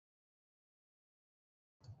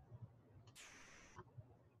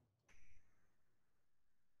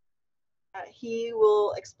he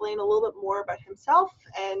will explain a little bit more about himself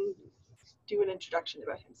and do an introduction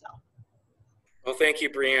about himself. Well, thank you,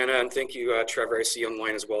 Brianna, and thank you, Trevor. I see you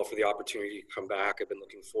online as well for the opportunity to come back. I've been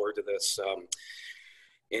looking forward to this.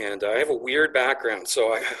 And I have a weird background,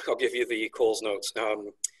 so I'll give you the Coles notes.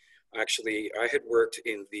 Actually, I had worked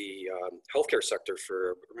in the healthcare sector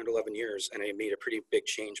for around 11 years, and I made a pretty big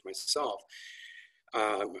change myself.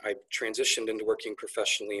 I transitioned into working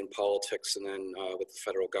professionally in politics and then with the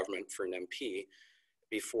federal government for an MP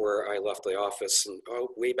before I left the office, and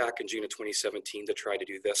way back in June of 2017 to try to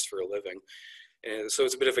do this for a living. And so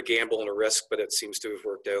it's a bit of a gamble and a risk, but it seems to have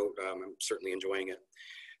worked out. I'm certainly enjoying it.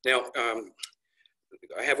 Now,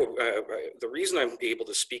 I have the reason I'm able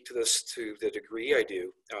to speak to this to the degree I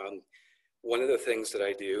do, one of the things that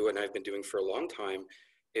I do, and I've been doing for a long time,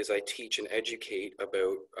 is I teach and educate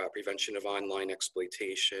about prevention of online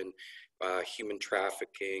exploitation, human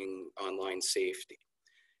trafficking, online safety.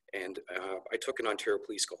 And I took an Ontario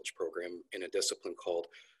Police College program in a discipline called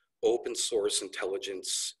Open Source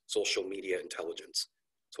Intelligence, Social Media Intelligence.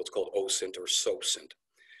 So it's called OSINT or SOSINT.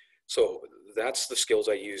 So that's the skills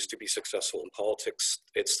I use to be successful in politics.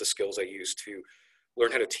 It's the skills I use to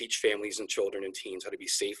learn how to teach families and children and teens how to be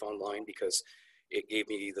safe online, because it gave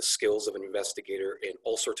me the skills of an investigator and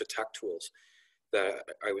all sorts of tech tools that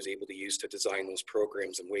I was able to use to design those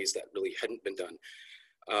programs in ways that really hadn't been done.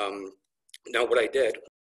 Now, what I did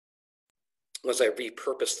was I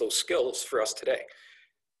repurposed those skills for us today.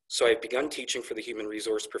 So I've begun teaching for the Human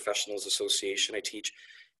Resource Professionals Association. I teach,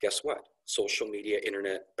 guess what? Social media,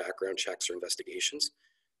 internet background checks or investigations,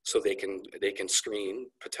 so they can screen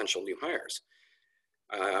potential new hires.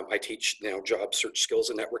 I teach now job search skills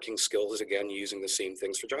and networking skills, again, using the same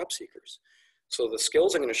things for job seekers. So the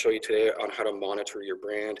skills I'm going to show you today on how to monitor your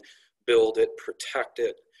brand, build it, protect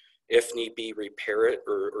it, if need be, repair it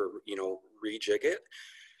or rejig it.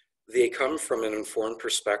 They come from an informed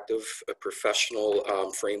perspective, a professional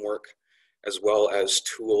framework, as well as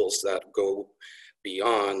tools that go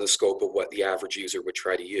beyond the scope of what the average user would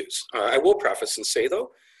try to use. I will preface and say,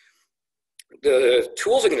 though, the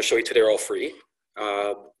tools I'm going to show you today are all free.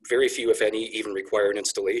 Very few, if any, even require an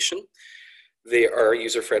installation. They are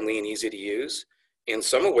user-friendly and easy to use. And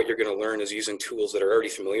some of what you're going to learn is using tools that are already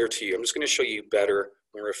familiar to you. I'm just going to show you better,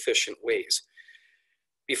 more efficient ways.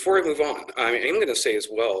 Before I move on, I'm going to say as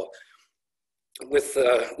well, with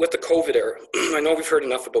the COVID era, I know we've heard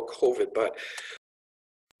enough about COVID, but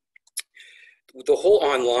the whole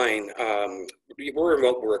online, we're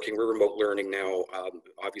remote working, we're remote learning now,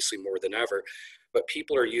 obviously more than ever, but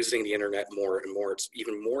people are using the internet more and more. It's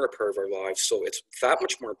even more a part of our lives. So it's that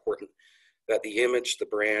much more important that the image, the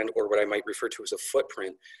brand, or what I might refer to as a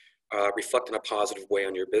footprint, reflect in a positive way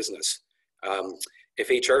on your business. If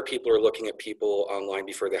HR people are looking at people online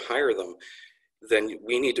before they hire them, then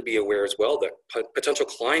we need to be aware as well that potential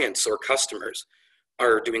clients or customers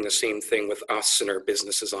are doing the same thing with us and our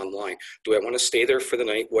businesses online. Do I want to stay there for the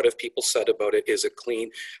night? What have people said about it? Is it clean?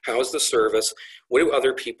 How's the service? What do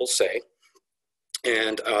other people say?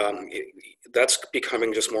 And that's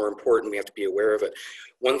becoming just more important. We have to be aware of it.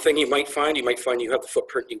 One thing you might find you have the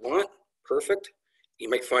footprint you want. Perfect. You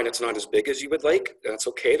might find it's not as big as you would like. That's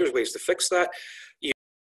okay. There's ways to fix that.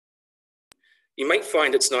 You might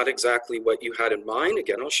find it's not exactly what you had in mind.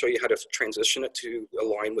 Again, I'll show you how to transition it to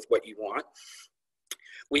align with what you want.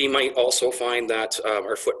 We might also find that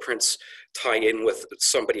our footprints tie in with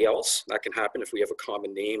somebody else. That can happen if we have a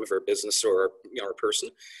common name of our business or our person.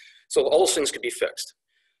 So all those things could be fixed.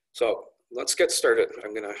 So let's get started.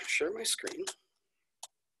 I'm going to share my screen.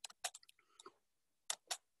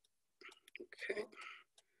 Okay.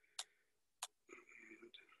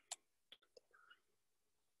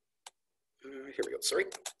 Here we go, sorry.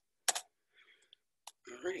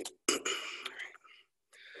 All right.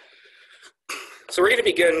 So we're going to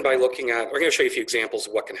begin by looking at, we're going to show you a few examples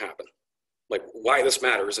of what can happen, like why this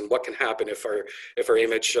matters and what can happen if our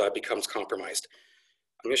image becomes compromised.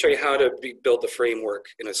 I'm going to show you how to build the framework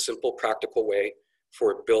in a simple, practical way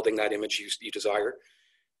for building that image you desire.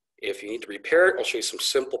 If you need to repair it, I'll show you some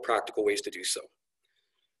simple, practical ways to do so.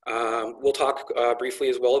 We'll talk briefly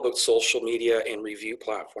as well about social media and review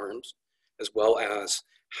platforms, as well as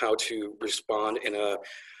how to respond in a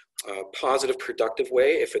positive, productive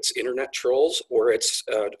way if it's internet trolls or it's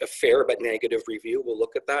a fair but negative review. We'll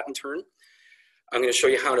look at that in turn. I'm going to show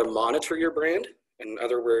you how to monitor your brand. In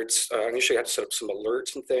other words, I'm going to show you how to set up some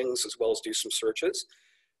alerts and things, as well as do some searches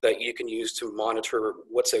that you can use to monitor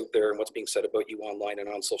what's out there and what's being said about you online and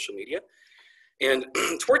on social media. And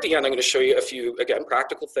toward the end, I'm going to show you a few, again,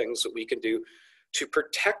 practical things that we can do to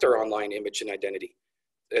protect our online image and identity.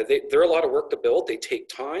 they're a lot of work to build. They take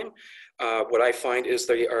time. What I find is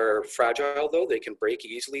they are fragile, though. They can break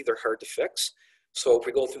easily. They're hard to fix. So if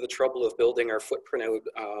we go through the trouble of building our footprint out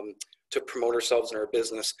to promote ourselves in our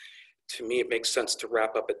business, to me, it makes sense to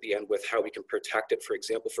wrap up at the end with how we can protect it, for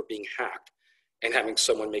example, for being hacked and having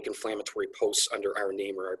someone make inflammatory posts under our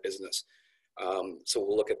name or our business. So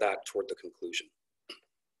we'll look at that toward the conclusion.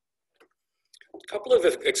 A couple of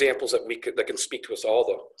examples that can speak to us all,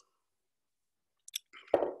 though.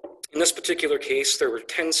 In this particular case, there were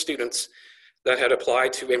 10 students that had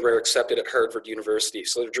applied to and were accepted at Harvard University.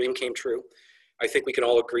 So their dream came true. I think we can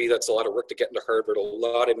all agree that's a lot of work to get into Harvard, a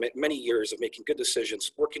lot of many years of making good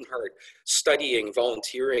decisions, working hard, studying,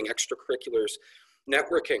 volunteering, extracurriculars,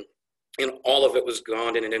 networking, and all of it was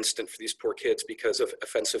gone in an instant for these poor kids because of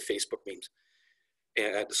offensive Facebook memes.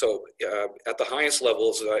 And so at the highest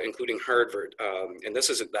levels, including Harvard, and this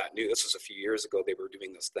isn't that new, this is a few years ago they were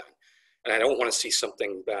doing this then. And I don't want to see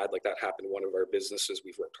something bad like that happen to one of our businesses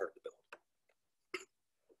we've worked hard to build.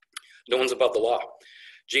 No one's above the law.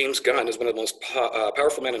 James Gunn is one of the most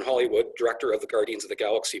powerful men in Hollywood, director of the Guardians of the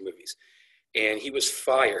Galaxy movies. And he was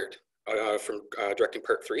fired from directing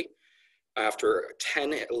Part 3 after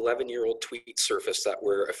 10, 11-year-old tweets surfaced that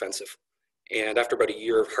were offensive. And after about a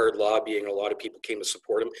year of hard lobbying, a lot of people came to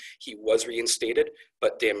support him. He was reinstated,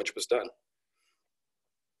 but damage was done.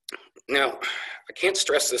 Now, I can't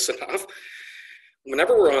stress this enough.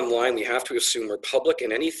 Whenever we're online, we have to assume we're public,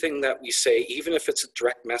 and anything that we say, even if it's a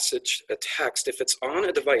direct message, a text, if it's on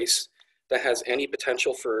a device that has any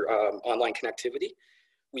potential for online connectivity,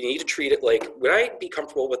 we need to treat it like, would I be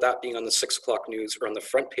comfortable with that being on the 6 o'clock news or on the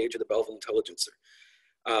front page of the Belleville Intelligencer?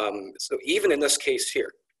 So even in this case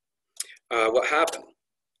here, what happened?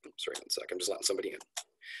 Sorry, 1 second, I'm just letting somebody in.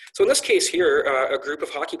 So in this case here, a group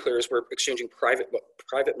of hockey players were exchanging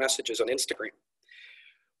private messages on Instagram.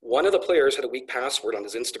 One of the players had a weak password on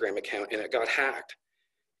his Instagram account and it got hacked.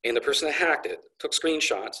 And the person that hacked it took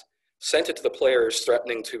screenshots, sent it to the players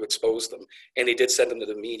threatening to expose them. And they did send them to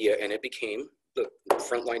the media and it became the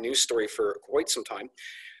frontline news story for quite some time.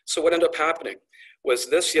 So what ended up happening was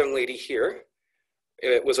this young lady here,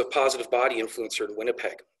 it was a positive body influencer in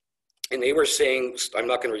Winnipeg. And they were saying, I'm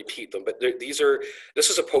not going to repeat them, but this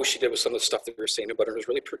is a post she did with some of the stuff that we were saying about her.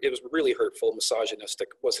 It was really hurtful, misogynistic,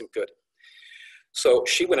 wasn't good. So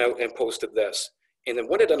she went out and posted this. And then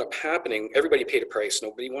what ended up happening, everybody paid a price,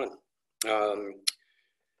 nobody won.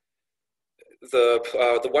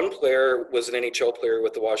 The one player was an NHL player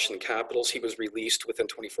with the Washington Capitals. He was released within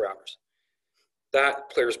 24 hours. That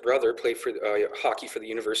player's brother played for hockey for the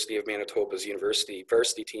University of Manitoba's university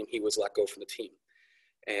varsity team. He was let go from the team.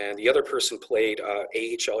 And the other person played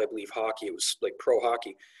AHL, I believe, hockey. It was like pro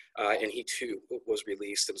hockey. And he too was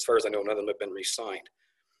released. And as far as I know, none of them have been re-signed.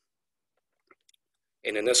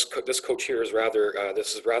 And in this coach here is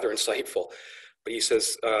this is rather insightful. But he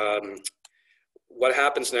says, what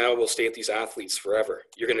happens now will stay with these athletes forever.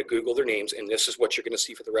 You're going to Google their names, and this is what you're going to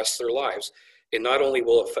see for the rest of their lives. And not only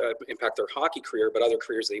will it impact their hockey career, but other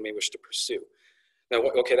careers they may wish to pursue. Now,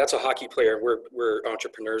 okay, that's a hockey player. We're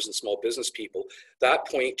entrepreneurs and small business people. That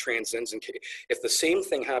point transcends. If the same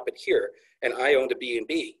thing happened here, and I owned a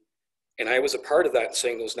B&B, and I was a part of that and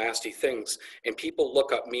saying those nasty things, and people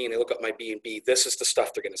look up me and they look up my B&B, this is the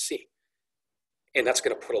stuff they're going to see. And that's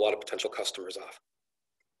going to put a lot of potential customers off.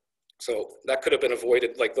 So that could have been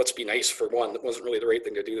avoided. Like, let's be nice for one. That wasn't really the right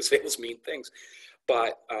thing to do to say those mean things.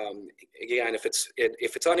 But again, if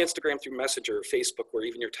it's on Instagram through Messenger or Facebook or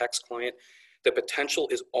even your text client, the potential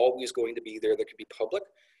is always going to be there that could be public.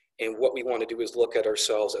 And what we want to do is look at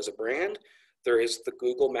ourselves as a brand. There is the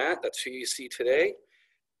Google Matt, that's who you see today.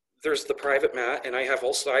 There's the private Matt, and I have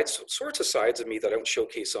all sorts of sides of me that I don't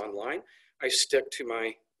showcase online. I stick to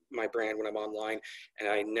my brand when I'm online, and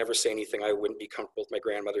I never say anything I wouldn't be comfortable with my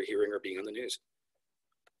grandmother hearing or being on the news.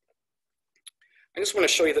 I just want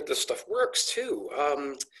to show you that this stuff works too.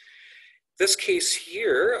 This case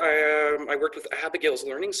here, I worked with Abigail's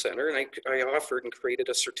Learning Center, and I offered and created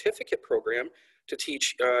a certificate program to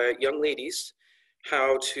teach young ladies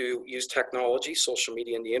how to use technology, social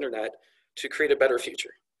media, and the internet to create a better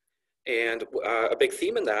future. And a big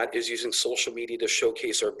theme in that is using social media to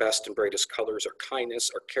showcase our best and brightest colors, our kindness,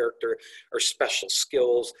 our character, our special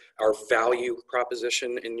skills, our value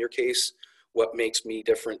proposition in your case. What makes me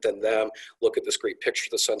different than them? Look at this great picture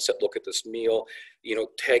of the sunset. Look at this meal. You know,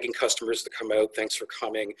 tagging customers to come out. Thanks for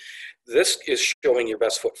coming. This is showing your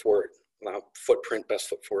best foot forward. Footprint, best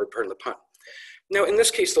foot forward, pardon the pun. Now, in this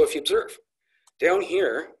case, though, if you observe, down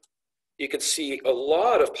here, you could see a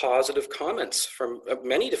lot of positive comments from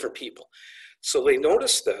many different people. So they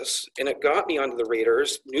noticed this, and it got me onto the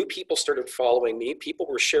radars. New people started following me. People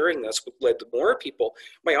were sharing this, which led to more people.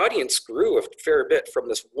 My audience grew a fair bit from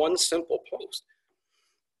this one simple post.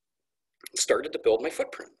 Started to build my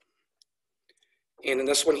footprint. And in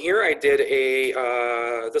this one here, I did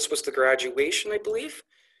this was the graduation, I believe,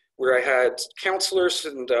 where I had counselors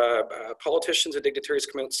and politicians and dignitaries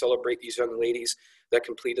come out and celebrate these young ladies that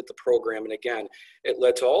completed the program. And again, it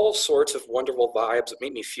led to all sorts of wonderful vibes. It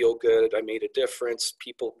made me feel good. I made a difference.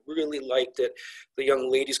 People really liked it. The young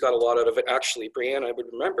ladies got a lot out of it. Actually, Brianne, I would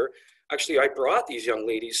remember, actually, I brought these young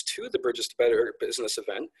ladies to the Bridges to Better Business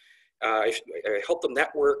event. I helped them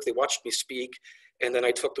network. They watched me speak. And then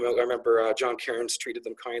I took them out. I remember John Cairns treated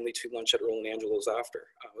them kindly to lunch at Roland Angelo's after.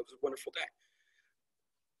 It was a wonderful day.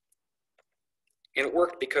 And it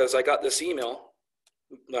worked because I got this email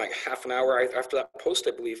like half an hour after that post,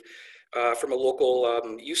 I believe, from a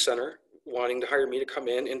local youth center wanting to hire me to come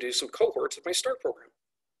in and do some cohorts of my START program.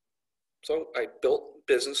 So I built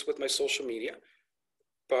business with my social media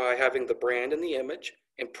by having the brand and the image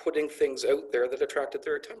and putting things out there that attracted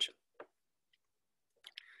their attention.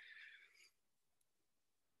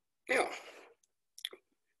 Now,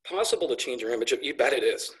 possible to change your image? You bet it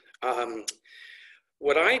is.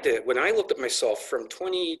 What I did, when I looked at myself from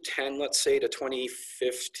 2010, let's say, to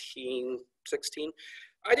 2015, 16,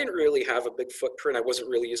 I didn't really have a big footprint. I wasn't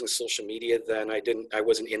really using social media then. I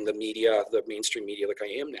wasn't in the media, the mainstream media like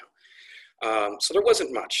I am now. So there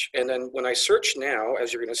wasn't much. And then when I search now,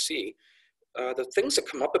 as you're gonna see, the things that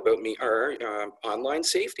come up about me are online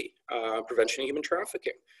safety, prevention of human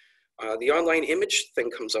trafficking. The online image thing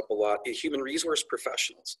comes up a lot, human resource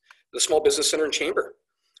professionals, the small business center and chamber.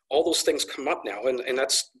 All those things come up now, and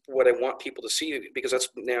that's what I want people to see because that's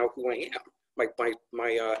now who I am. My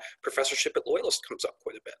professorship at Loyalist comes up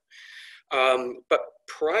quite a bit. But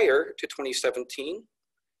prior to 2017,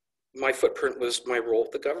 my footprint was my role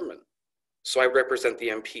with the government. So I represent the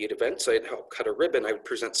MP at events. I'd help cut a ribbon. I would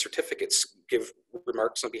present certificates, give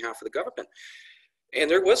remarks on behalf of the government. And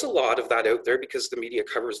there was a lot of that out there because the media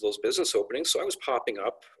covers those business openings. So I was popping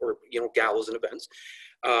up, or galas and events,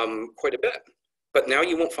 quite a bit. But now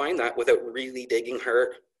you won't find that without really digging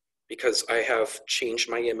hard, because I have changed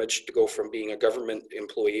my image to go from being a government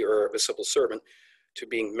employee or a civil servant to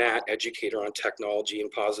being Matt, educator on technology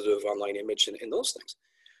and positive online image and those things.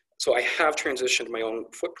 So I have transitioned my own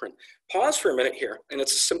footprint. Pause for a minute here, and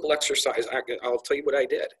it's a simple exercise. I'll tell you what I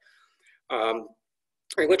did.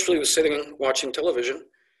 I literally was sitting watching television,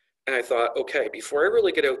 and I thought, okay, before I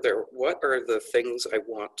really get out there, what are the things I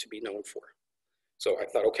want to be known for? So I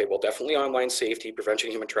thought, okay, well, definitely online safety, prevention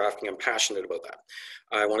of human trafficking. I'm passionate about that.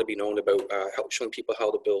 I want to be known about showing people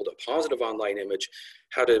how to build a positive online image,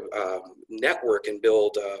 how to network and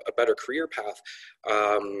build a better career path.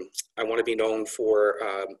 I want to be known for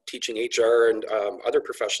teaching HR and other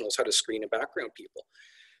professionals how to screen and background people.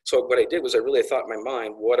 So what I did was I really thought in my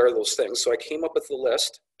mind, what are those things? So I came up with the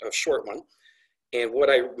list, a short one. And what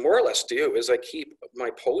I more or less do is I keep my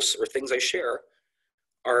posts or things I share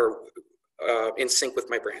are in sync with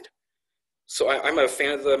my brand. So I'm a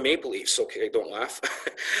fan of the Maple Leafs. Okay, don't laugh.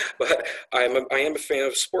 But I am a fan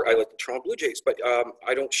of sport. I like the Toronto Blue Jays, but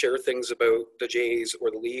I don't share things about the Jays or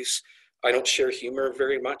the Leafs. I don't share humor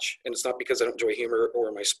very much. And it's not because I don't enjoy humor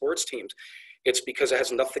or my sports teams. It's because it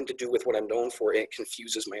has nothing to do with what I'm known for, and it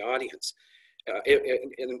confuses my audience.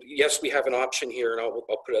 And yes, we have an option here, and I'll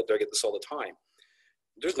put it out there, I get this all the time.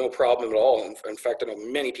 There's no problem at all. In fact, I know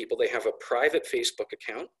many people, they have a private Facebook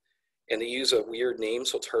account, and they use a weird name,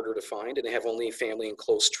 so it's harder to find, and they have only family and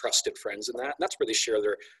close trusted friends in that, and that's where they share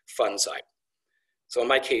their fun side. So in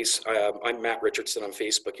my case, I'm Matt Richardson on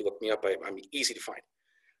Facebook. You look me up, I'm easy to find.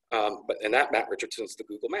 And that Matt Richardson is the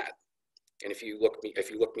Google Matt. And if you look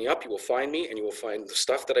me up, you will find me, and you will find the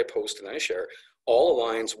stuff that I post and I share all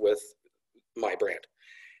aligns with my brand.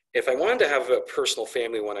 If I wanted to have a personal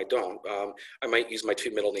family one, I don't. I might use my two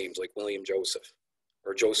middle names, like William Joseph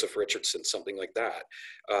or Joseph Richardson, something like that,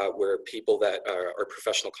 where people that are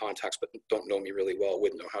professional contacts but don't know me really well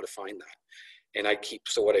wouldn't know how to find that. And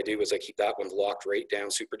so what I do is I keep that one locked right down,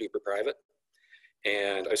 super duper private.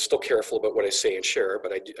 And I'm still careful about what I say and share,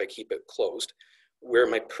 but I keep it closed. Where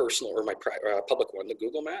my personal or my public one, the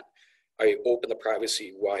Google Matt, I open the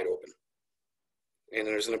privacy wide open. And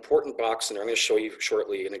there's an important box in there. I'm going to show you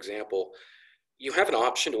shortly an example. You have an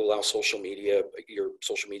option to allow social media, your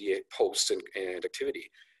social media posts and activity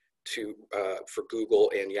to for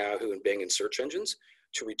Google and Yahoo and Bing and search engines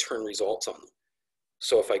to return results on them.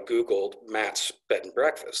 So if I Googled Matt's bed and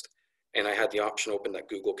breakfast, and I had the option open that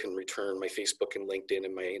Google can return my Facebook and LinkedIn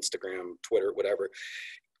and my Instagram, Twitter, whatever,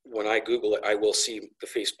 when I Google it, I will see the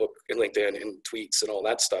Facebook and LinkedIn and tweets and all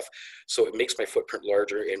that stuff. So it makes my footprint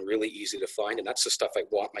larger and really easy to find. And that's the stuff I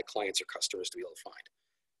want my clients or customers to be able to find.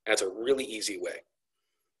 And it's a really easy way.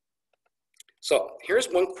 So here's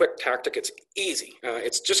one quick tactic. It's easy.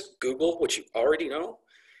 It's just Google, which you already know.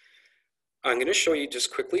 I'm going to show you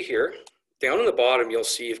just quickly here. Down in the bottom, you'll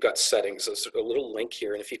see you've got settings. There's a little link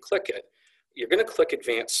here. And if you click it, you're going to click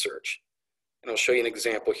advanced search. And I'll show you an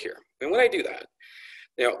example here. And when I do that,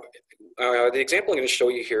 now, the example I'm going to show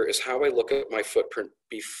you here is how I look at my footprint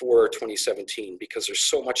before 2017, because there's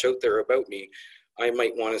so much out there about me. I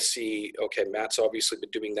might want to see, okay, Matt's obviously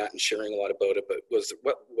been doing that and sharing a lot about it, but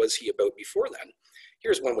what was he about before then?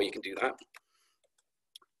 Here's one way you can do that.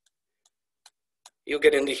 You'll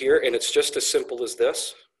get into here, and it's just as simple as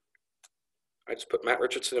this. I just put Matt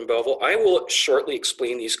Richardson in Belleville. I will shortly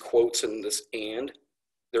explain these quotes and this and.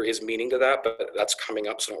 There is meaning to that, but that's coming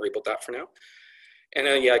up, so don't worry about that for now. And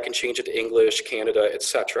then, yeah, I can change it to English, Canada,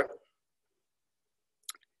 etc.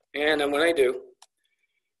 And then when I do,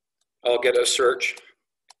 I'll get a search.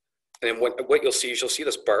 And then what you'll see is you'll see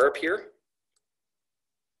this bar up here.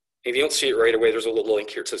 If you don't see it right away, there's a little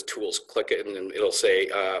link here. It says tools. Click it, and then it'll say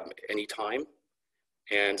anytime.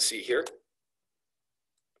 And see here.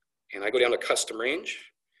 And I go down to custom range.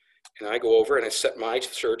 And I go over and I set my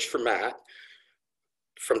search for Matt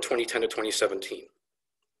from 2010 to 2017.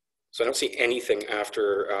 So I don't see anything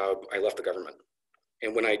after I left the government.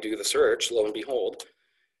 And when I do the search, lo and behold,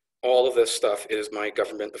 all of this stuff is my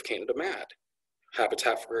Government of Canada MAD.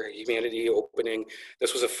 Habitat for Humanity opening.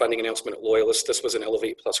 This was a funding announcement at Loyalist. This was an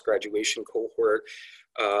Elevate Plus graduation cohort.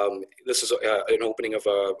 This is an opening of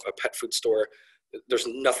a pet food store. There's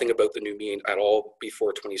nothing about the new me at all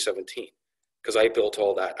before 2017, because I built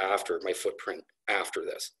all that after my footprint after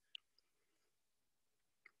this.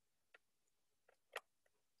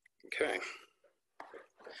 Okay,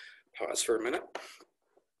 pause for a minute.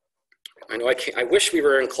 I know I wish we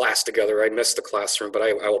were in class together. I missed the classroom, but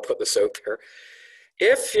I will put this out there.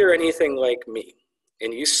 If you're anything like me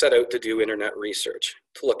and you set out to do internet research,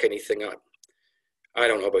 to look anything up, I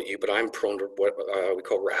don't know about you, but I'm prone to what we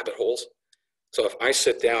call rabbit holes. So if I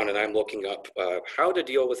sit down and I'm looking up how to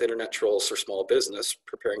deal with internet trolls for small business,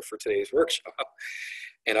 preparing for today's workshop,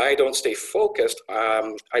 and I don't stay focused,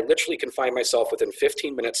 I literally can find myself within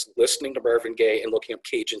 15 minutes listening to Marvin Gaye and looking up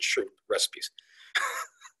Cajun shrimp recipes.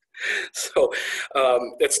 So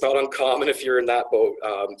it's not uncommon if you're in that boat.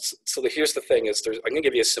 So here's the thing is, I'm going to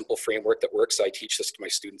give you a simple framework that works. I teach this to my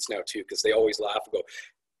students now too, because they always laugh and go,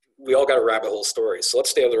 we all got a rabbit hole story. So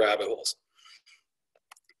let's stay on the rabbit holes.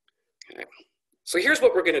 Okay. So here's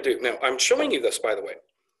what we're going to do. Now, I'm showing you this, by the way.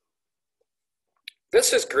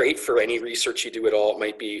 This is great for any research you do at all. It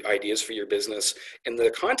might be ideas for your business. In the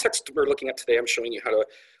context we're looking at today, I'm showing you how to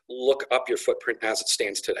look up your footprint as it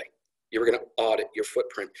stands today. You're going to audit your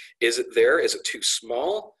footprint. Is it there? Is it too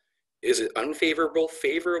small? Is it unfavorable,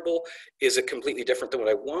 favorable? Is it completely different than what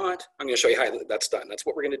I want? I'm going to show you how that's done. That's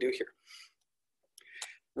what we're going to do here.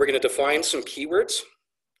 We're going to define some keywords.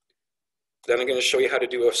 Then I'm going to show you how to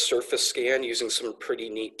do a surface scan using some pretty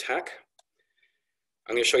neat tech.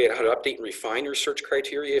 I'm going to show you how to update and refine your search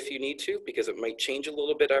criteria if you need to, because it might change a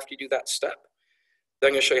little bit after you do that step. Then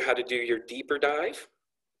I'm going to show you how to do your deeper dive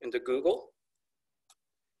into Google.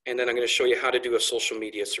 And then I'm going to show you how to do a social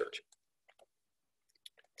media search.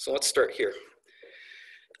 So let's start here.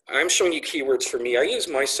 I'm showing you keywords for me. I use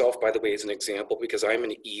myself, by the way, as an example, because I'm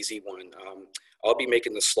an easy one. I'll be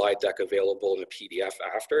making the slide deck available in a PDF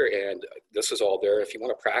after, and this is all there. If you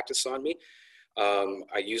want to practice on me,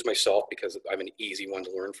 I use myself because I'm an easy one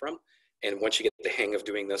to learn from. And once you get the hang of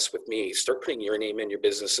doing this with me, start putting your name in, your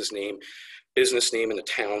business name, and the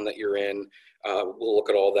town that you're in. We'll look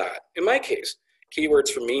at all that. In my case, keywords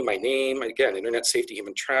for me, my name, again, internet safety,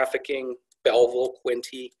 human trafficking, Belleville,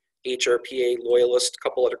 Quinty, HRPA, Loyalist, a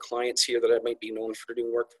couple other clients here that I might be known for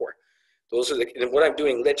doing work for. Those are and what I'm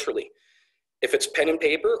doing literally, if it's pen and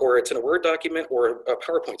paper or it's in a Word document or a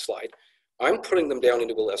PowerPoint slide, I'm putting them down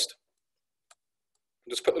into a list.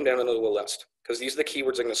 Just put them down into a list because these are the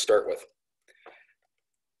keywords I'm going to start with.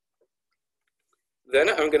 Then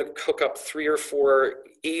I'm going to cook up 3 or 4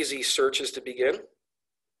 easy searches to begin.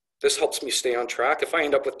 This helps me stay on track. If I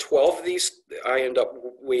end up with 12 of these, I end up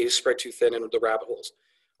way spread too thin into the rabbit holes.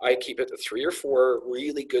 I keep it to 3 or 4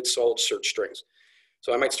 really good solid search strings.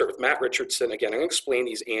 So I might start with Matt Richardson. Again, I'm going to explain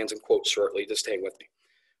these ands and quotes shortly, just hang with me.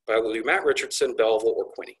 But I will do Matt Richardson, Belleville, or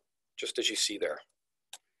Quinty, just as you see there.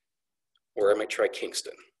 Or I might try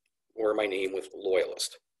Kingston, or my name with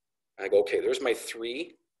Loyalist. And I go, okay, there's my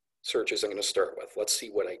 3 searches I'm going to start with. Let's see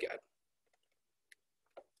what I get.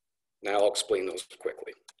 Now I'll explain those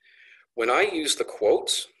quickly. When I use the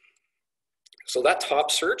quotes, so that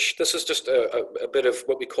top search, this is just a bit of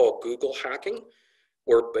what we call Google hacking,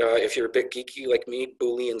 or if you're a bit geeky like me,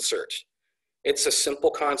 Boolean search. It's a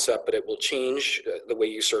simple concept, but it will change the way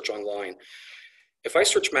you search online. If I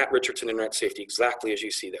search Matt Richardson internet safety exactly as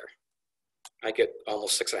you see there, I get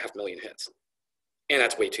almost 6.5 million hits. And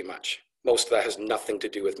that's way too much. Most of that has nothing to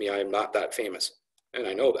do with me. I am not that famous, and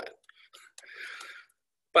I know that.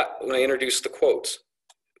 But when I introduce the quotes,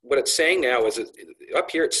 what it's saying now is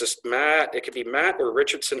up here, it's just Matt, it could be Matt or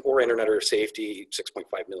Richardson or Internet or Safety, 6.5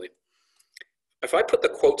 million. If I put the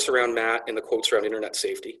quotes around Matt and the quotes around Internet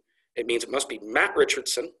Safety, it means it must be Matt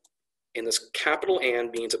Richardson, and this capital "and"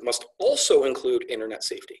 means it must also include Internet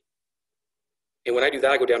Safety. And when I do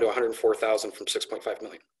that, I go down to 104,000 from 6.5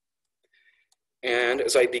 million. And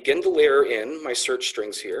as I begin to layer in my search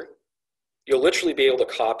strings here, you'll literally be able to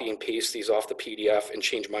copy and paste these off the PDF and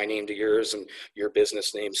change my name to yours and your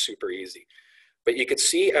business name super easy. But you could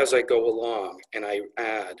see as I go along and I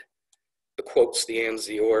add the quotes, the ands,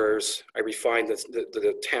 the ors, I refine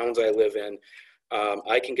the towns I live in,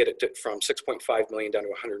 I can get it from 6.5 million down to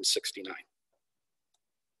 169.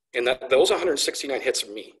 And those 169 hits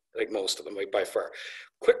are me, like most of them, like by far.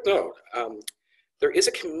 Quick note, there is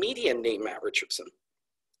a comedian named Matt Richardson,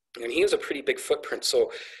 and he has a pretty big footprint.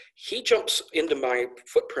 So he jumps into my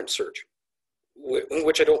footprint search,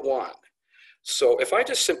 which I don't want. So if I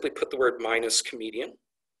just simply put the word minus comedian,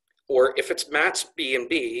 or if it's Matt's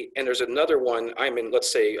B&B and there's another one,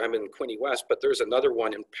 let's say I'm in Quinte West, but there's another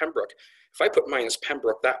one in Pembroke. If I put minus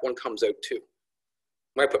Pembroke, that one comes out too.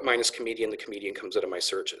 When I put minus comedian, the comedian comes out of my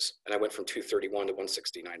searches. And I went from 231 to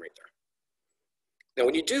 169 right there. Now,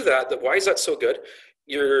 when you do that, why is that so good?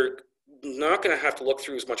 You're not going to have to look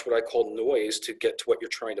through as much what I call noise to get to what you're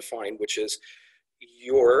trying to find, which is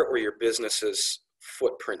your or your business's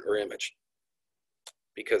footprint or image.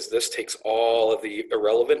 Because this takes all of the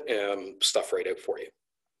irrelevant stuff right out for you.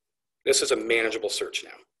 This is a manageable search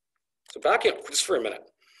now. So back in just for a minute.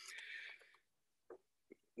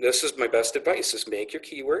 This is my best advice, is make your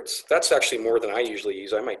keywords. That's actually more than I usually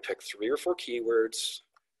use. I might pick 3 or 4 keywords,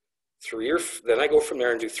 then I go from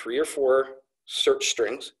there and do 3 or 4 search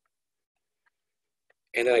strings.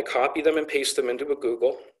 And then I copy them and paste them into a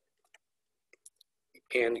Google.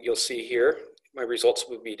 And you'll see here, my results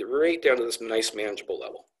would be right down to this nice manageable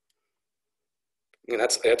level. And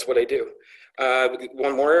that's what I do.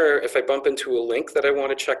 One more, if I bump into a link that I want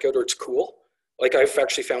to check out or it's cool, like I've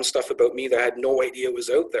actually found stuff about me that I had no idea was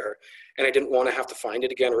out there and I didn't want to have to find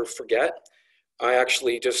it again or forget. I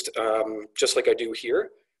actually just like I do here,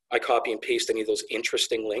 I copy and paste any of those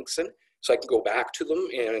interesting links in so I can go back to them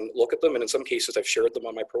and look at them. And in some cases, I've shared them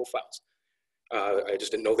on my profiles. I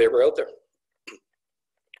just didn't know they were out there.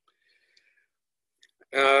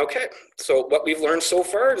 Okay, so what we've learned so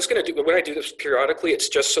far, just going to do, when I do this periodically, it's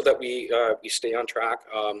just so that we stay on track,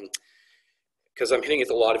 because I'm hitting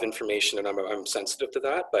with a lot of information and I'm sensitive to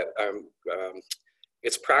that, but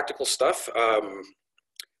it's practical stuff.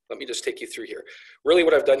 Let me just take you through here. Really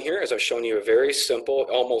what I've done here is I've shown you a very simple,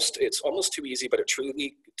 it's almost too easy, but it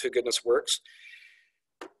truly, to goodness, works.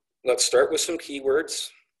 Let's start with some keywords.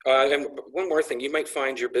 And one more thing, you might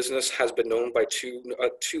find your business has been known by two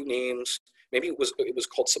names. Maybe it was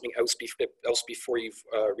called something else before you've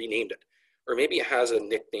renamed it. Or maybe it has a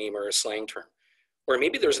nickname or a slang term. Or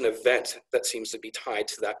maybe there's an event that seems to be tied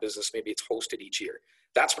to that business. Maybe it's hosted each year.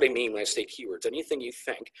 That's what I mean when I say keywords. Anything you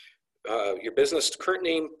think, your business, current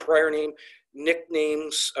name, prior name,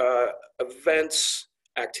 nicknames, events,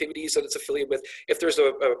 activities that it's affiliated with. If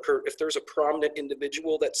there's a prominent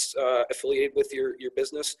individual that's affiliated with your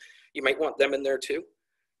business, you might want them in there too.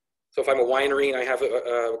 So if I'm a winery and I have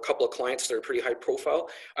a couple of clients that are pretty high profile,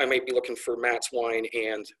 I might be looking for Matt's Wine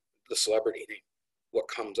and the celebrity name, what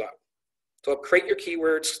comes up. So I'll create your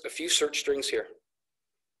keywords, a few search strings here.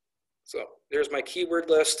 So there's my keyword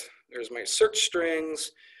list, there's my search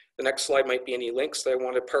strings. The next slide might be any links that I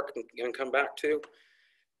want to park and come back to.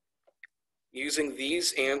 Using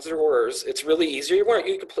these ands or ors, it's really easier. You're going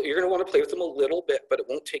to want to play with them a little bit, but it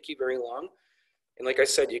won't take you very long. And like I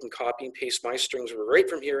said, you can copy and paste my strings right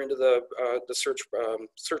from here into the search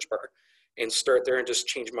bar and start there and just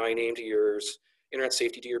change my name to yours, internet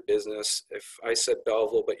safety to your business. If I said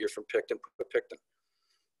Belleville, but you're from Picton, put Picton.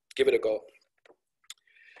 Give it a go.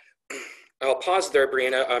 I'll pause there,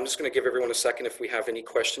 Brianna. I'm just going to give everyone a second if we have any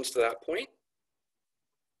questions to that point.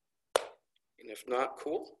 And if not,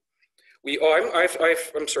 cool.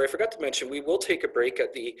 I'm sorry, I forgot to mention, we will take a break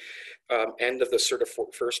at the end of the sort of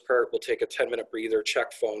first part. We'll take a 10-minute breather,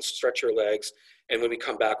 check phones, stretch our legs, and when we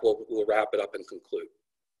come back, we'll wrap it up and conclude.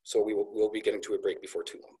 So we'll be getting to a break before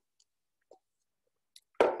too long.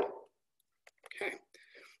 Okay.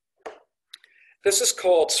 This is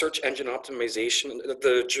called search engine optimization.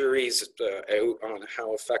 The jury's out on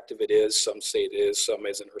how effective it is. Some say it is, some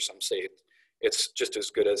isn't, or some say it's just as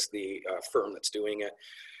good as the firm that's doing it.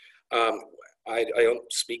 I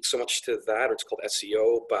don't speak so much to that, or it's called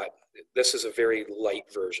SEO, but this is a very light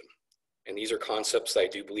version. And these are concepts that I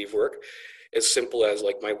do believe work. As simple as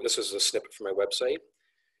like this is a snippet from my website.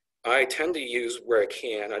 I tend to use where I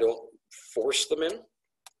can. I don't force them in,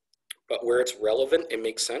 but where it's relevant, it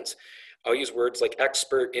makes sense. I'll use words like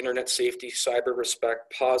expert, internet safety, cyber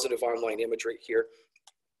respect, positive online image right here.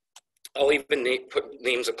 I'll even put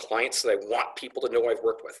names of clients that I want people to know I've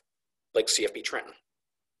worked with, like CFB Trenton,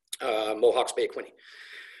 Mohawks Bay Quinte,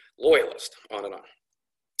 Loyalist, on and on.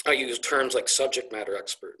 I use terms like subject matter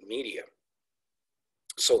expert, media,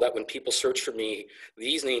 so that when people search for me,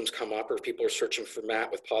 these names come up, or if people are searching for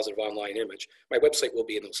Matt with positive online image, my website will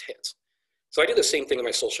be in those hits. So I do the same thing in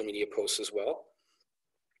my social media posts as well.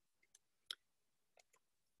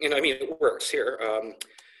 And I mean, it works here.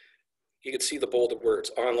 You can see the bolded words: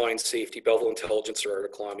 online safety, Belleville Intelligence or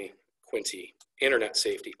Articlami, Quinte, internet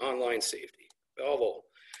safety, online safety, Belleville,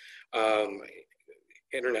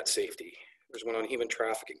 internet safety. There's one on human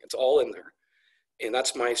trafficking. It's all in there. And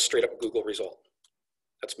that's my straight up Google result.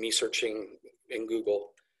 That's me searching in Google,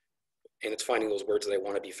 and it's finding those words that I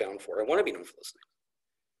want to be found for. I want to be known for those things.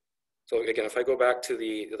 So again, if I go back to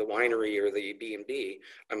the winery or the B&B,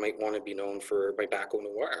 I might want to be known for my Baco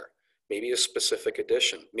Noir, maybe a specific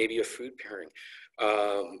edition, maybe a food pairing.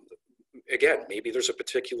 Again, maybe there's a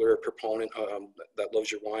particular proponent that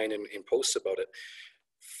loves your wine and posts about it.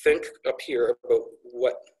 Think up here about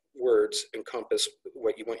what words encompass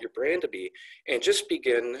what you want your brand to be, and just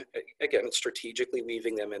begin, again, strategically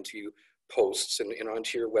weaving them into posts and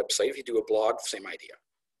onto your website. If you do a blog, same idea.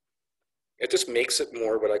 It just makes it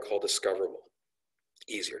more what I call discoverable,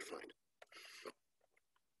 easier to find.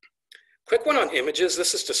 Quick one on images.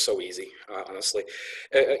 This is just so easy, honestly.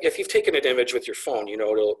 If you've taken an image with your phone, you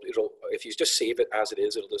know, it'll if you just save it as it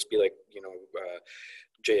is, it'll just be like, you know,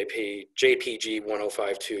 JPG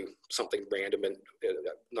 1052, something random and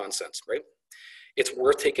nonsense, right? It's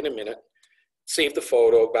worth taking a minute, save the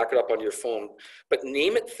photo, back it up on your phone, but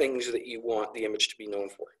name it things that you want the image to be known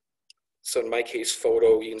for. So in my case,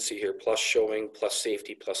 photo, you can see here, plus showing, plus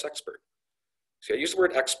safety, plus expert. So I use the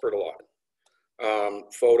word expert a lot.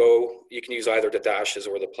 Photo, you can use either the dashes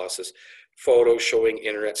or the pluses. Photo showing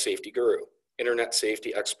internet safety guru, internet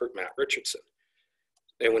safety expert Matt Richardson.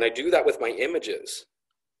 And when I do that with my images,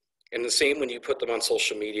 and the same when you put them on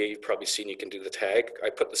social media, you've probably seen you can do the tag.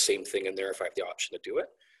 I put the same thing in there if I have the option to do it.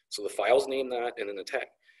 So the files name that and then the tag.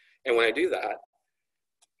 And when I do that,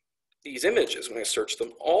 these images, when I search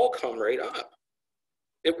them, all come right up.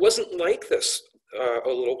 It wasn't like this a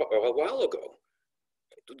while ago.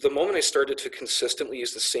 The moment I started to consistently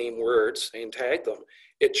use the same words and tag them,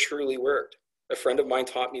 it truly worked. A friend of mine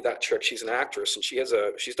taught me that trick. She's an actress, and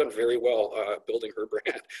she's done very well building her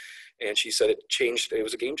brand. And she said it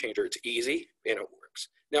was a game changer. It's easy and it works.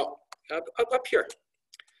 Now, up here,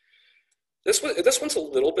 this one's a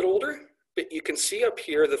little bit older, but you can see up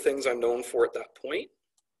here the things I'm known for at that point.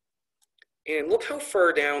 And look how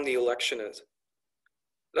far down the election is.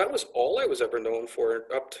 That was all I was ever known for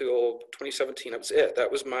up till 2017. That was it.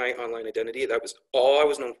 That was my online identity. That was all I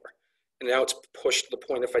was known for. And now it's pushed to the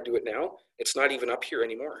point, if I do it now, it's not even up here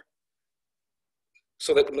anymore.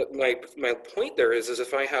 So that my point there is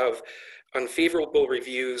if I have unfavorable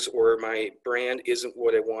reviews or my brand isn't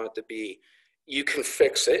what I want it to be, you can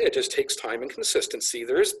fix it. It just takes time and consistency.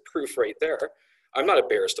 There is proof right there. I'm not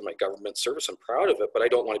embarrassed of my government service. I'm proud of it, but I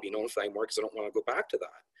don't want to be known for that anymore because I don't want to go back to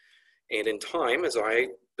that. And in time, as I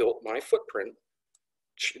built my footprint,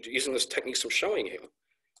 using this techniques I'm showing you,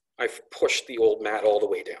 I've pushed the old Matt all the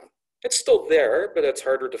way down. It's still there, but it's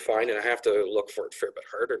harder to find, and I have to look for it a fair bit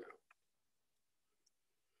harder now.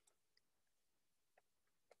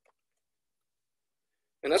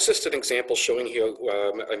 And that's just an example showing you,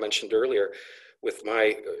 I mentioned earlier, with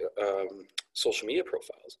my social media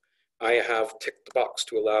profiles. I have ticked the box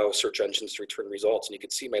to allow search engines to return results. And you can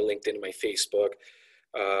see my LinkedIn and my Facebook,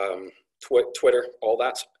 Twitter, all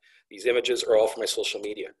that. These images are all for my social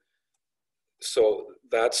media. So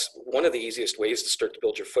that's one of the easiest ways to start to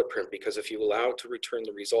build your footprint, because if you allow it to return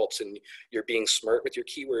the results and you're being smart with your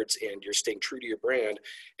keywords and you're staying true to your brand,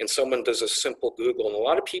 and someone does a simple Google, and a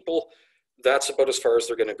lot of people, that's about as far as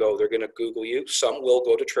they're going to go. They're going to Google you. Some will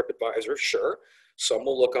go to TripAdvisor, sure. Some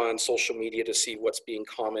will look on social media to see what's being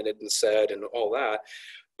commented and said and all that.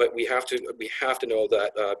 But we have to know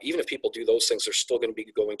that even if people do those things, they're still going to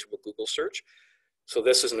be going to a Google search. So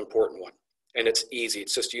this is an important one. And it's easy.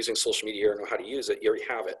 It's just using social media and know how to use it. You already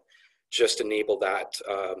have it. just enable that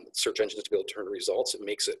search engine to be able to turn results. It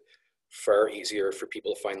makes it far easier for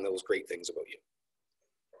people to find those great things about you.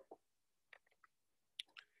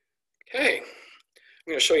 Okay, I'm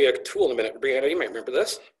going to show you a tool in a minute. Brianna, you might remember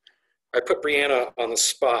this. I put Brianna on the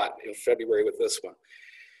spot in February with this one.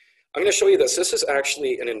 I'm going to show you this. This is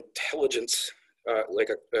actually an intelligence, like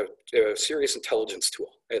a serious intelligence tool.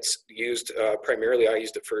 It's used primarily, I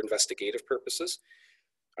used it for investigative purposes.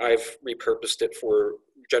 I've repurposed it for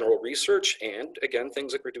general research and, again,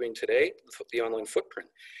 things like we're doing today, the online footprint.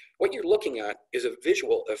 What you're looking at is a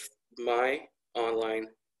visual of my online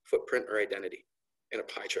footprint or identity in a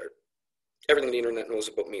pie chart. Everything the internet knows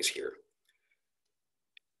about me is here.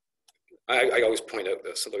 I always point out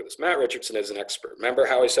this. Look at this. Matt Richardson is an expert. Remember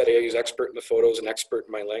how I said I use expert in the photos and expert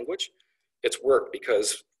in my language? It's worked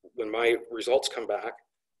because when my results come back,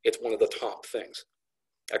 it's one of the top things,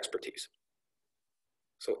 expertise.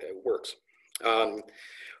 So it works.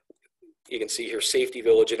 You can see here, Safety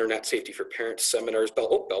Village, Internet Safety for Parents, Seminars,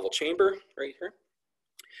 Belleville Chamber, right here.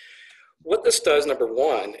 What this does, number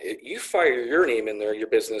one, you fire your name in there, your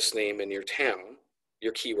business name and your town,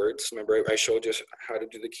 your keywords. Remember, I showed you how to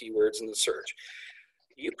do the keywords in the search.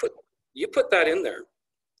 You put that in there,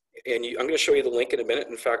 and I'm going to show you the link in a minute.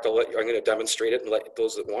 In fact, I'm going to demonstrate it and let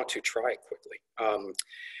those that want to try it quickly.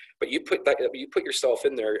 But you put yourself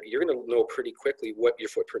in there, you're going to know pretty quickly what your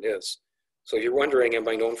footprint is. So if you're wondering, am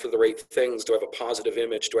I known for the right things? Do I have a positive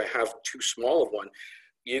image? Do I have too small of one?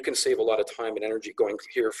 You can save a lot of time and energy going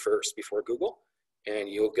here first before Google, and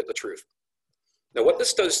you'll get the truth. Now, what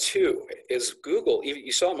this does too is Google,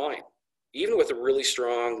 you saw mine, even with a really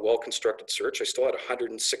strong, well-constructed search, I still had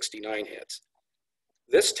 169 hits.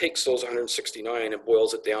 This takes those 169 and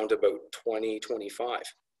boils it down to about 20, 25,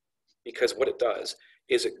 because what it does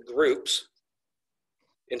is it groups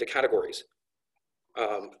into categories,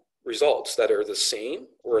 results that are the same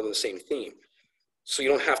or in the same theme. So you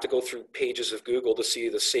don't have to go through pages of Google to see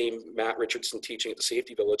the same Matt Richardson teaching at the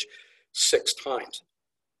Safety Village 6 times.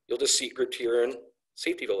 You'll just see it grouped here in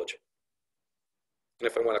Safety Village. And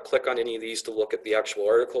if I want to click on any of these to look at the actual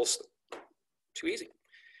articles, too easy.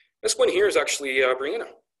 This one here is actually Brianna.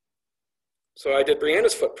 So I did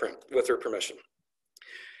Brianna's footprint with her permission.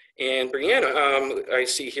 And Brianna, I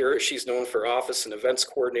see here, she's known for office and events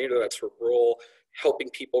coordinator. That's her role. Helping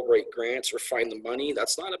people write grants or find the money.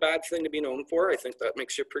 That's not a bad thing to be known for. I think that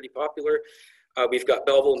makes you pretty popular. We've got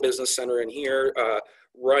Belleville Business Center in here,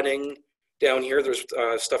 running down here. There's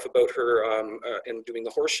stuff about her and doing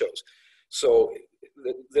the horse shows. So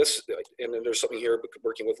this, and then there's something here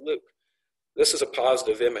working with Luke. This is a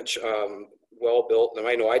positive image, well built. And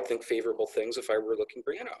I know I'd think favorable things if I were looking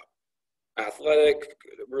Brianna up. Athletic,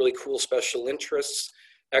 really cool special interests,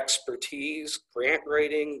 expertise, grant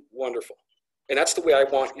writing, wonderful. And that's the way I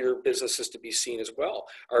want your businesses to be seen as well.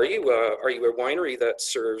 Are you a winery that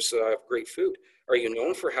serves great food? Are you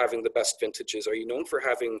known for having the best vintages? Are you known for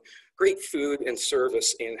having great food and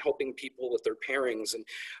service and helping people with their pairings and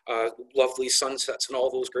lovely sunsets and all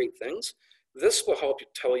those great things? This will help you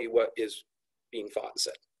tell you what is being thought and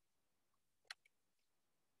said.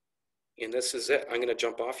 And this is it. I'm going to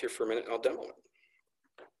jump off here for a minute and I'll demo it.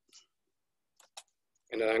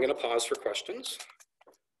 And then I'm going to pause for questions.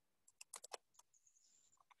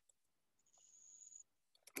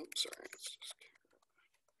 Oops, sorry.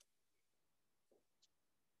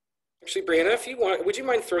 Actually, Brianna, if you want, would you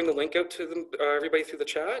mind throwing the link out to them, everybody through the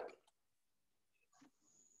chat?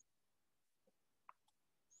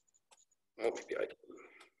 Oh, maybe I can.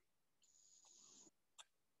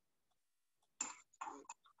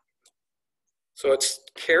 So it's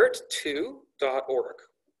carrot2.org.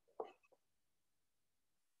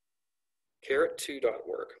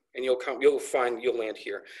 carrot2.org, and you'll land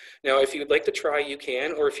here. Now, if you'd like to try, you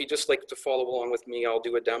can, or if you just like to follow along with me, I'll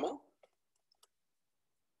do a demo.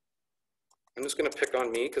 I'm just going to pick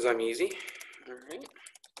on me because I'm easy. All right.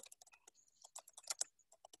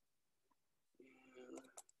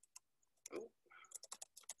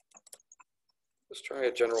 Let's try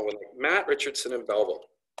a general one. Matt Richardson in Belleville.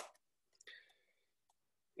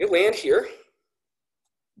 You land here.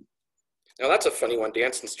 Now that's a funny one,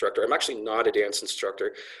 dance instructor. I'm actually not a dance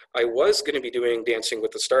instructor. I was going to be doing Dancing with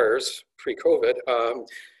the Stars pre-COVID,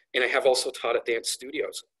 and I have also taught at dance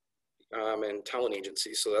studios and talent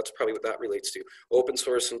agencies, so that's probably what that relates to. Open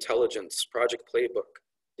source intelligence, project playbook,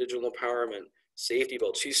 digital empowerment, safety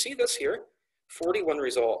build. So you see this here, 41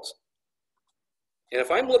 results. And if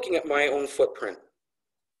I'm looking at my own footprint,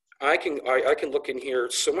 I can look in here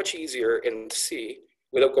so much easier and see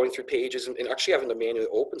without going through pages and actually having to manually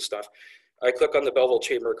open stuff. I click on the Belleville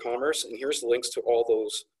Chamber of Commerce, and here's the links to all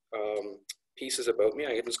those pieces about me.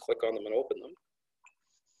 I can just click on them and open them.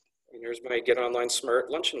 And here's my Get Online Smart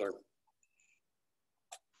Lunch and Learn.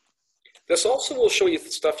 This also will show you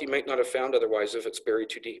stuff you might not have found otherwise if it's buried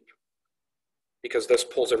too deep, because this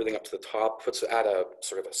pulls everything up to the top, puts it at a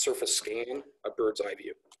sort of a surface scan, a bird's eye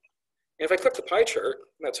view. And if I click the pie chart,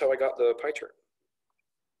 that's how I got the pie chart.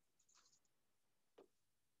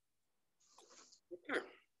 Okay.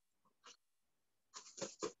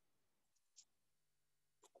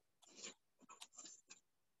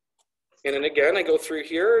 And then again, I go through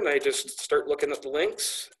here and I just start looking at the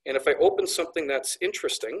links. And if I open something that's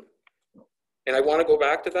interesting and I want to go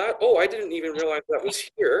back to that, oh, I didn't even realize that was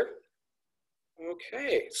here.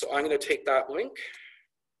 Okay, so I'm going to take that link,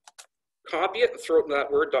 copy it, and throw it in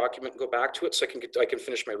that Word document and go back to it so I can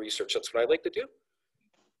finish my research. That's what I like to do.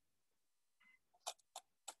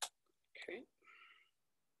 Okay.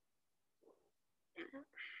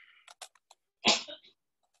 Okay.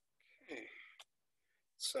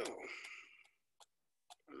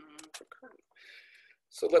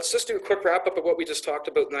 So let's just do a quick wrap up of what we just talked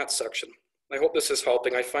about in that section. I hope this is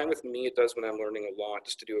helping. I find with me it does when I'm learning a lot,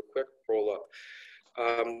 just to do a quick roll up.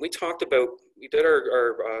 We did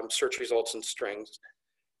our search results and strings.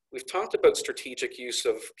 We've talked about strategic use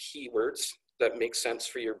of keywords that make sense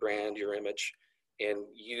for your brand, your image, and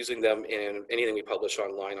using them in anything we publish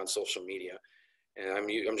online on social media. And I'm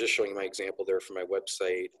just showing you my example there for my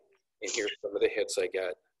website. And here's some of the hits I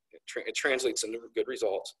get. It translates into good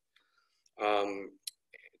results.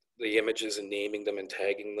 The images and naming them and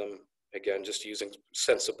tagging them, again, just using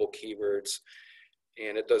sensible keywords.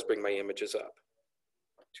 And it does bring my images up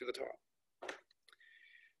to the top.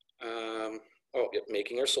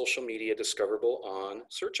 Making our social media discoverable on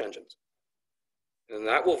search engines. And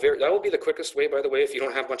that will be the quickest way, by the way, if you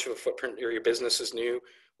don't have much of a footprint or your business is new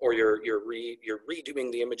or you're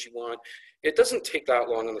redoing the image you want. It doesn't take that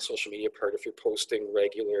long on the social media part if you're posting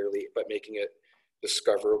regularly, but making it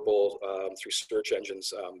discoverable through search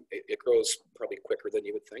engines. It grows probably quicker than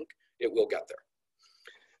you would think. It will get there.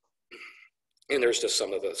 And there's just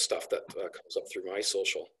some of the stuff that comes up through my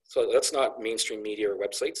social. So that's not mainstream media or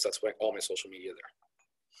websites. That's all my social media there.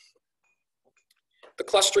 The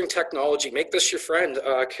clustering technology, make this your friend,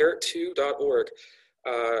 carrot2.org.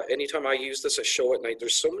 Anytime I use this, I show it, and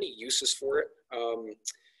there's so many uses for it.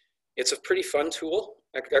 It's a pretty fun tool.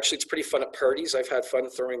 Actually, it's pretty fun at parties. I've had fun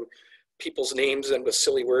throwing people's names in with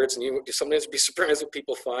silly words, and you sometimes be surprised what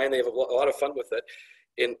people find. They have a lot of fun with it.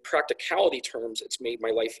 In practicality terms, it's made my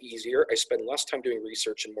life easier. I spend less time doing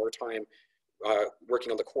research and more time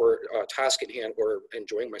working on the core task at hand or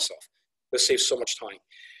enjoying myself. This saves so much time.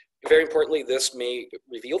 Very importantly, this may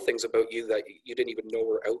reveal things about you that you didn't even know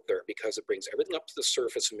were out there, because it brings everything up to the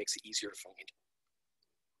surface and makes it easier to find.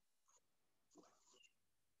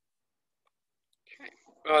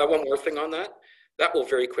 Okay. One more thing on that. That will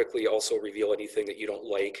very quickly also reveal anything that you don't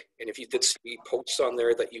like. And if you did see posts on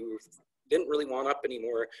there that you didn't really want up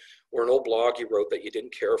anymore, or an old blog you wrote that you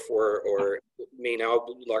didn't care for, or may now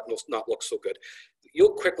not look so good,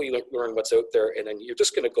 you'll quickly learn what's out there, and then you're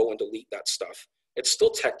just going to go and delete that stuff. It's still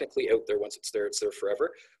technically out there. Once it's there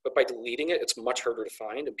forever. But by deleting it, it's much harder to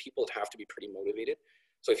find, and people have to be pretty motivated.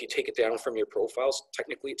 So if you take it down from your profiles,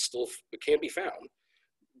 technically it can be found,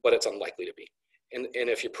 but it's unlikely to be. And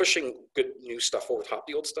if you're pushing good new stuff over top of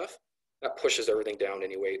the old stuff, that pushes everything down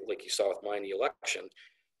anyway. Like you saw with mine, the election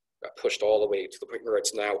got pushed all the way to the point where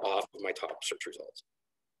it's now off of my top search results.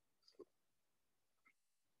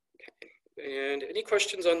 Okay. And any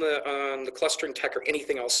questions on the clustering tech or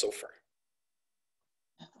anything else so far?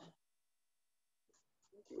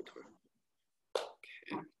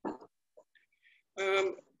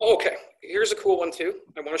 Okay, here's a cool one too.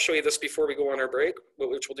 I want to show you this before we go on our break,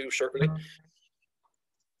 which we'll do shortly.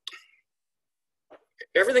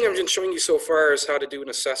 Everything I've been showing you so far is how to do an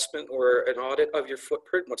assessment or an audit of your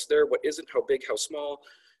footprint, what's there, what isn't, how big, how small,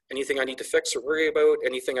 anything I need to fix or worry about,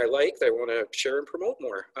 anything I like that I want to share and promote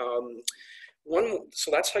more.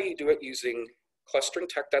 So that's how you do it using clustering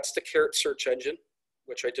tech. That's the Carrot search engine,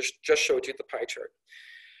 which I just showed you the pie chart,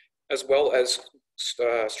 as well as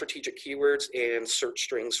strategic keywords and search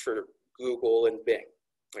strings for Google and Bing,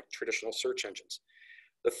 like traditional search engines.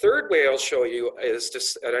 The third way I'll show you is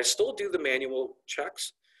just, and I still do the manual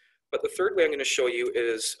checks, but the third way I'm going to show you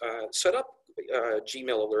is set up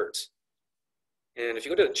Gmail alerts. And if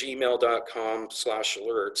you go to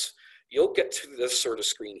gmail.com/alerts, you'll get to this sort of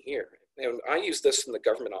screen here. And I use this in the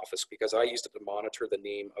government office because I used it to monitor the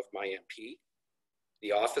name of my MP.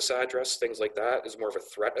 The office address, things like that, is more of a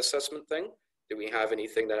threat assessment thing. Do we have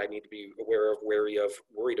anything that I need to be aware of, wary of,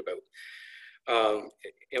 worried about?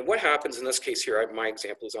 And what happens in this case here, my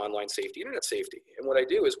example is online safety, internet safety. And what I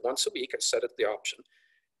do is once a week, I set up the option.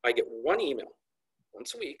 I get one email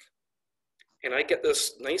once a week and I get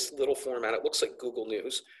this nice little format. It looks like Google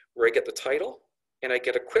News, where I get the title and I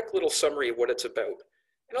get a quick little summary of what it's about.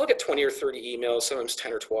 And I'll get 20 or 30 emails, sometimes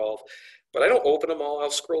 10 or 12, but I don't open them all.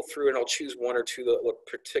 I'll scroll through and I'll choose one or two that look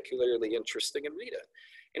particularly interesting and read it.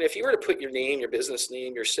 And if you were to put your name, your business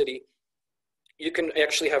name, your city, you can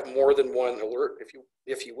actually have more than one alert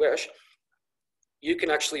if you wish. You can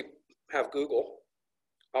actually have Google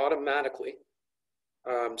automatically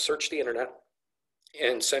search the internet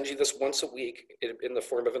and send you this once a week in the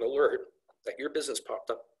form of an alert that your business popped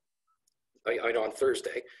up on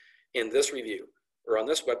Thursday in this review or on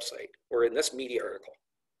this website or in this media article.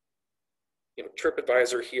 You know,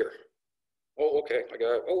 TripAdvisor here. Oh, okay.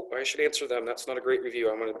 I should answer them. That's not a great review.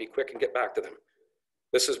 I'm going to be quick and get back to them.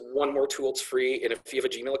 This is one more tool. It's free. And if you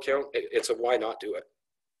have a Gmail account, it's a why not do it.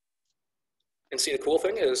 And see, the cool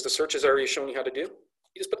thing is the search is already showing you how to do.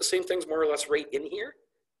 You just put the same things more or less right in here,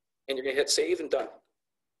 and you're going to hit save and done.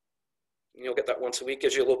 And you'll get that once a week,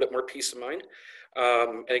 gives you a little bit more peace of mind.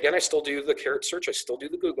 And again, I still do the carrot search. I still do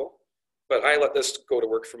the Google, but I let this go to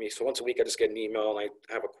work for me. So once a week, I just get an email and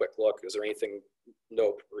I have a quick look. Is there anything?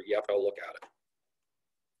 Nope. Or yep, I'll look at it.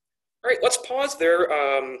 All right, let's pause there.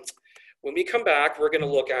 When we come back, we're going to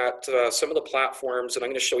look at some of the platforms, and I'm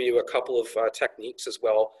going to show you a couple of techniques as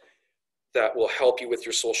well that will help you with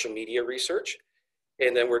your social media research.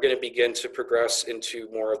 And then we're going to begin to progress into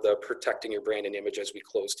more of the protecting your brand and image as we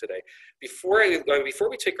close today. Before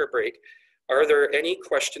we take our break, are there any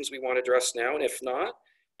questions we want to address now? And if not,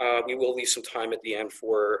 we will leave some time at the end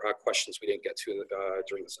for questions we didn't get to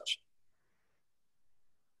during the session.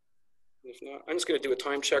 If not, I'm just going to do a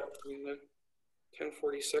time check.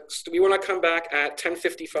 10:46. Do we want to come back at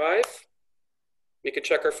 10:55? We could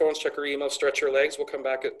check our phones, check our emails, stretch our legs. We'll come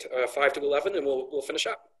back at 5 to 11 and we'll finish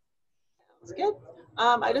up. Sounds good.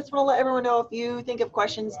 I just want to let everyone know, if you think of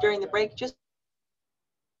questions during the break, just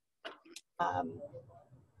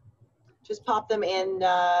pop them in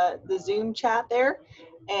the Zoom chat there,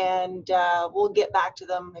 and we'll get back to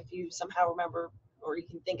them if you somehow remember, or you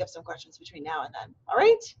can think of some questions between now and then. All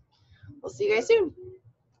right, we'll see you guys soon.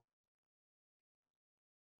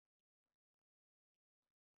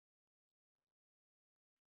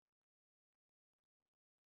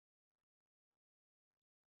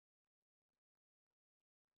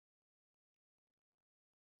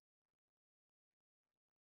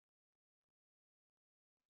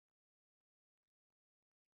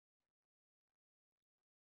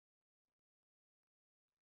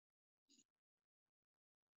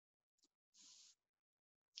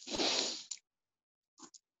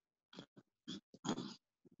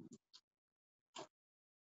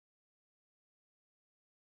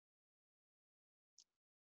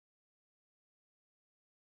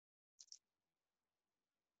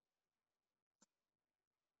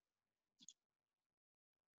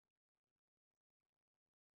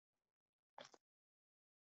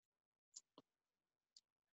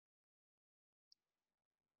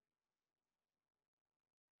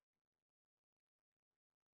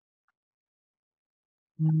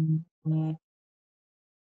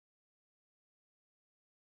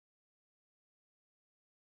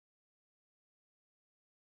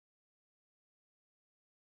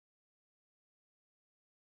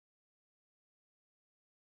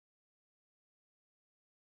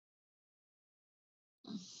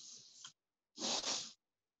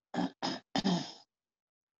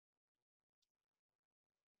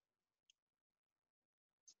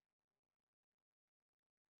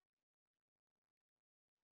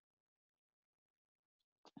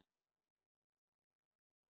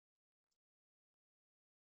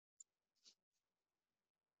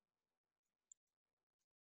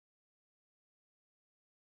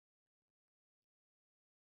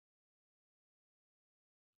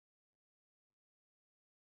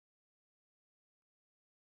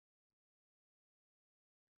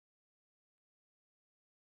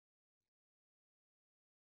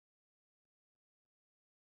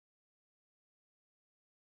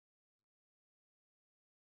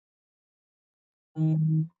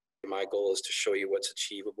 My goal is to show you what's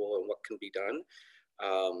achievable and what can be done,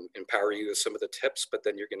 empower you with some of the tips, but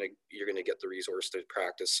then you're gonna get the resource to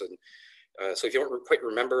practice. And so if you don't quite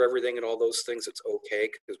remember everything and all those things, it's okay,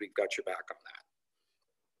 because we've got your back on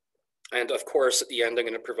that. And of course, at the end, I'm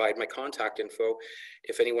going to provide my contact info.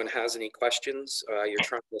 If anyone has any questions, you're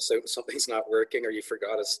trying this out, something's not working, or you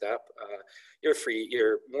forgot a step,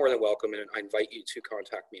 you're more than welcome, and I invite you to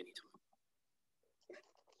contact me anytime.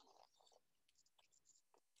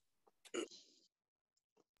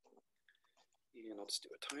 And I'll just do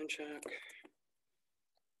a time check.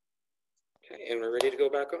 Okay, and we're ready to go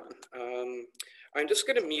back on. I'm just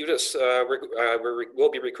going to mute us.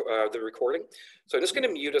 We'll be the recording. So I'm just going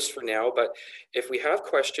to mute us for now. But if we have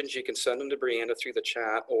questions, you can send them to Brianna through the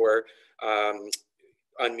chat, or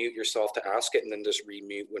unmute yourself to ask it and then just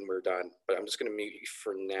remute when we're done. But I'm just going to mute you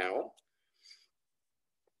for now.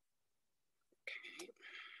 Okay.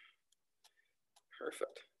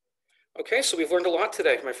 Perfect. Okay, so we've learned a lot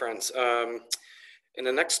today, my friends. In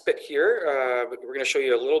the next bit here, we're going to show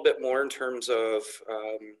you a little bit more in terms of,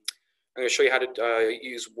 I'm going to show you how to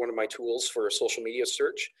use one of my tools for a social media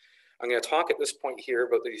search. I'm going to talk at this point here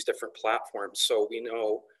about these different platforms. So we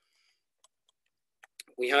know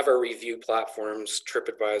we have our review platforms,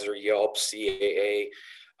 TripAdvisor, Yelp, CAA.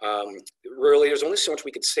 Really, there's only so much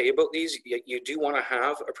we could say about these. You do want to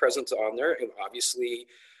have a presence on there, and obviously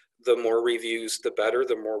the more reviews, the better,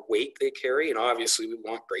 the more weight they carry, and obviously we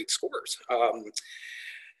want great scores.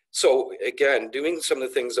 So again, doing some of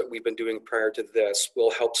the things that we've been doing prior to this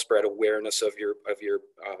will help spread awareness of your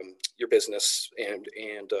business and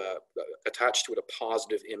attach to it a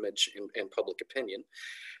positive image and public opinion.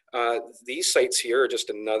 These sites here are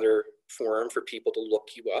just another forum for people to look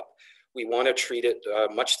you up. We want to treat it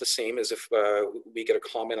much the same as if we get a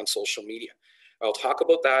comment on social media. I'll talk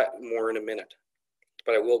about that more in a minute,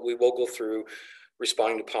 but we will go through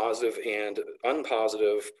responding to positive and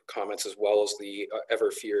unpositive comments, as well as the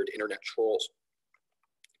ever-feared internet trolls.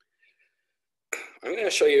 I'm going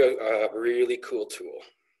to show you a really cool tool.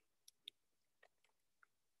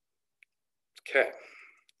 Okay,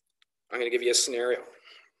 I'm going to give you a scenario.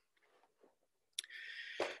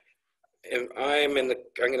 And I'm going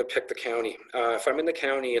to pick the county. If I'm in the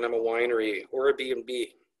county and I'm a winery or a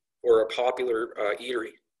B&B or a popular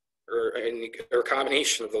eatery or a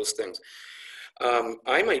combination of those things,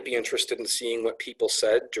 I might be interested in seeing what people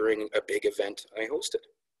said during a big event I hosted.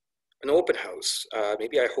 An open house.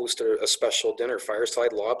 Maybe I hosted a special dinner,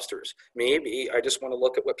 Fireside Lobsters. Maybe I just want to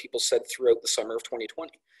look at what people said throughout the summer of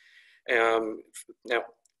 2020. Now,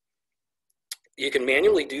 you can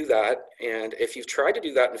manually do that, and if you've tried to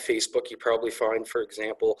do that in Facebook, you probably find, for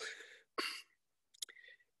example,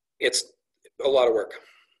 it's a lot of work.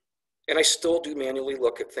 And I still do manually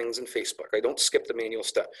look at things in Facebook. I don't skip the manual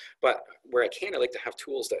step, but where I can, I like to have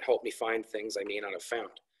tools that help me find things I may not have found.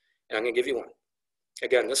 And I'm going to give you one.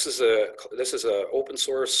 Again, this is a open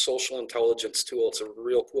source social intelligence tool. It's a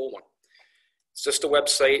real cool one. It's just a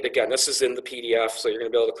website. Again, this is in the PDF, so you're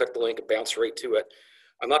going to be able to click the link and bounce right to it.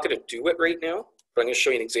 I'm not going to do it right now, but I'm going to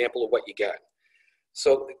show you an example of what you get.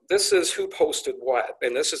 So this is who posted what,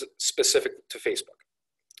 and this is specific to Facebook.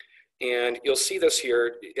 And you'll see this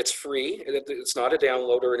here. It's free. It's not a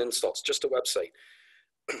download or an install. It's just a website.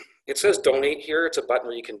 It says donate here. It's a button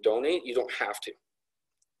where you can donate. You don't have to.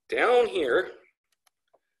 Down here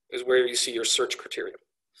is where you see your search criteria.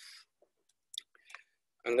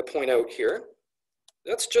 I'm going to point out here,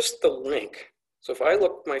 that's just the link. So if I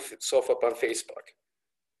look myself up on Facebook,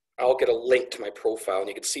 I'll get a link to my profile, and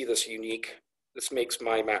you can see this makes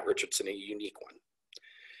my Matt Richardson a unique one.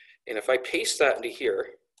 And if I paste that into here,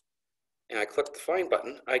 and I click the find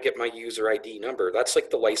button, I get my user ID number. That's like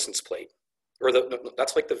the license plate, or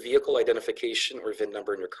that's like the vehicle identification or VIN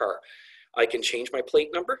number in your car. I can change my plate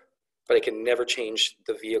number, but I can never change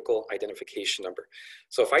the vehicle identification number.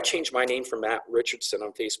 So if I change my name from Matt Richardson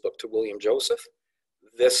on Facebook to William Joseph,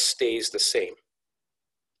 this stays the same.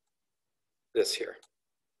 This here.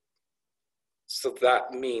 So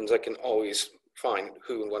that means I can always find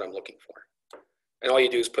who and what I'm looking for. And all you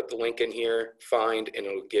do is put the link in here, find, and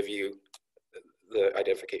it'll give you the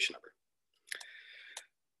identification number.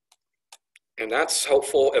 And that's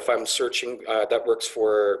helpful if I'm searching. That works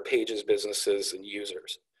for pages, businesses, and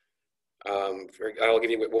users. I'll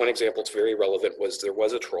give you one example. It's very relevant. There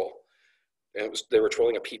was a troll, and they were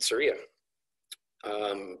trolling a pizzeria.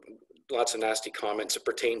 Lots of nasty comments that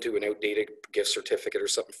pertain to an outdated gift certificate or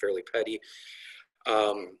something fairly petty.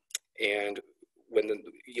 And when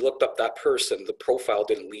you looked up that person, the profile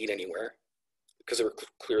didn't lead anywhere because they were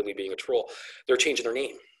clearly being a troll. They're changing their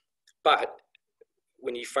name. But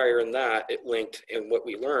when you fire in that, it linked, and what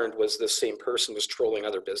we learned was this same person was trolling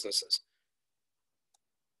other businesses.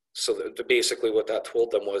 So basically what that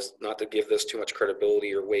told them was not to give this too much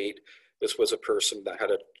credibility or weight. This was a person that had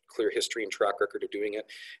a clear history and track record of doing it.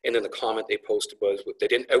 And then the comment they posted was, they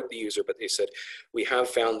didn't out the user, but they said, we have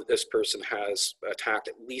found that this person has attacked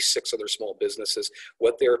at least 6 other small businesses.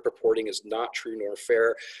 What they're purporting is not true nor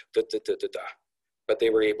fair, But they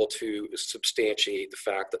were able to substantiate the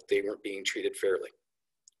fact that they weren't being treated fairly.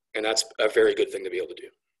 And that's a very good thing to be able to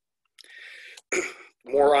do.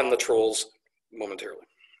 More on the trolls momentarily.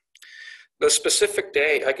 The specific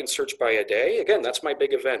day, I can search by a day. Again, that's my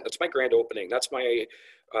big event. That's my grand opening. That's my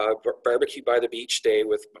barbecue by the beach day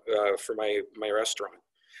with for my restaurant.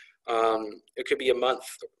 It could be a month,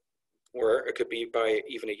 or it could be by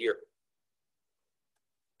even a year.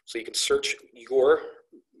 So you can search your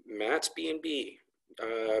Matt's B&B,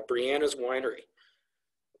 Brianna's Winery,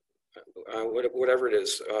 whatever it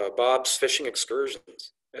is, Bob's Fishing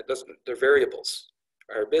Excursions. It doesn't, they're variables.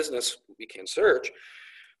 Our business, we can search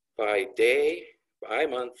by day, by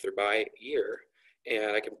month, or by year.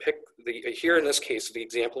 And I can pick here in this case, the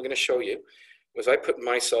example I'm going to show you was I put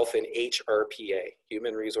myself in HRPA,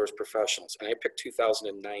 Human Resource Professionals, and I picked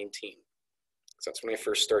 2019. So that's when I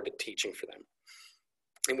first started teaching for them.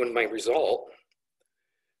 And when my result,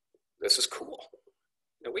 this is cool.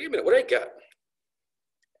 Now, wait a minute, what did I get?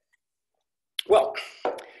 Well,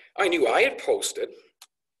 I knew I had posted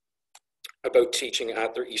about teaching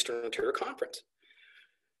at their Eastern Ontario Conference.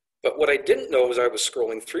 But what I didn't know as I was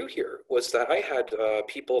scrolling through here was that I had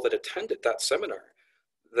people that attended that seminar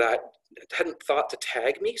that hadn't thought to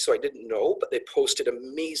tag me, so I didn't know, but they posted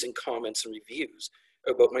amazing comments and reviews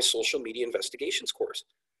about my social media investigations course.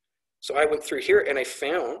 So I went through here and I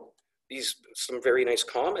found some very nice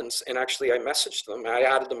comments, and actually I messaged them. I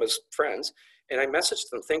added them as friends, and I messaged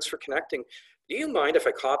them, thanks for connecting. Do you mind if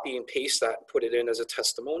I copy and paste that and put it in as a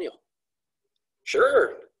testimonial?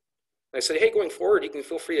 Sure. I said, hey, going forward, you can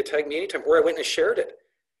feel free to tag me anytime. Or I went and shared it.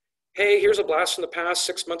 Hey, here's a blast from the past.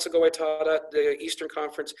 6 months ago, I taught at the Eastern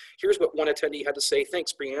Conference. Here's what one attendee had to say.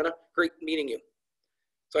 Thanks, Brianna. Great meeting you.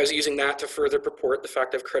 So I was using that to further purport the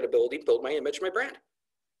fact I have credibility, build my image, my brand.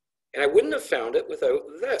 And I wouldn't have found it without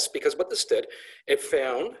this, because what this did, it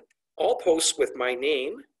found all posts with my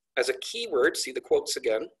name as a keyword, see the quotes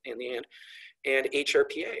again in the end, and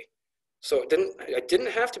HRPA. So I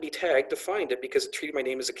didn't have to be tagged to find it because it treated my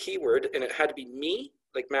name as a keyword, and it had to be me,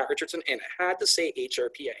 like Matt Richardson, and it had to say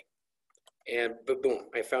HRPA. And boom,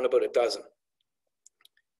 I found about a dozen.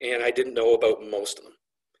 And I didn't know about most of them.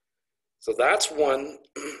 So that's one,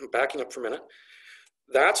 backing up for a minute.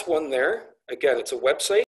 That's one there. Again, it's a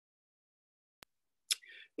website.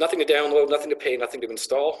 Nothing to download, nothing to pay, nothing to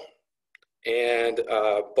install. And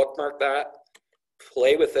bookmark that,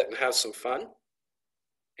 play with it, and have some fun.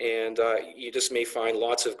 And you just may find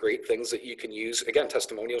lots of great things that you can use. Again,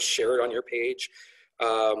 testimonials, share it on your page.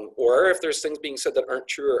 Or if there's things being said that aren't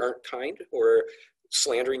true or aren't kind or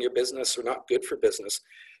slandering your business or not good for business,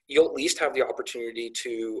 you'll at least have the opportunity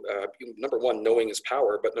to, number one, knowing is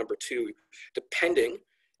power, but number two, depending,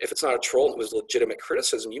 if it's not a troll and it was legitimate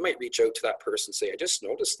criticism, you might reach out to that person and say, I just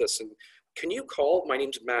noticed this, and can you call? My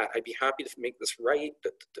name's Matt. I'd be happy to make this right.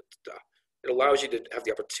 It allows you to have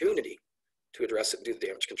the opportunity to address it and do the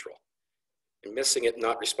damage control. And missing it,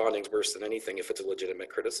 not responding is worse than anything if it's a legitimate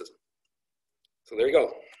criticism. So there you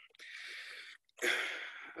go.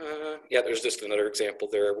 Yeah, there's just another example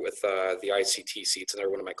there with the ICT seats, and they're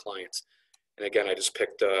one of my clients. And again, I just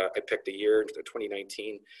picked I picked a year,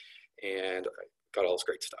 2019, and I got all this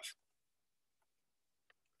great stuff.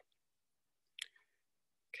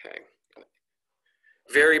 Okay.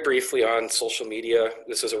 Very briefly on social media,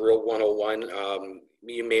 this is a real 101.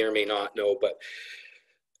 You may or may not know, but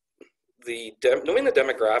knowing the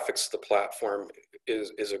demographics of the platform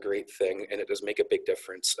is a great thing, and it does make a big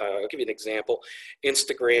difference. I'll give you an example.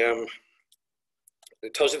 Instagram,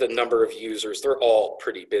 it tells you the number of users. They're all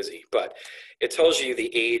pretty busy, but it tells you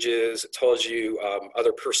the ages. It tells you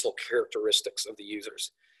other personal characteristics of the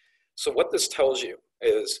users. So what this tells you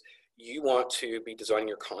is you want to be designing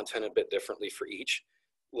your content a bit differently for each.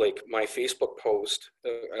 Like my Facebook post,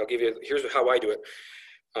 I'll give you, here's how I do it.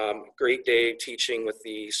 Great day teaching with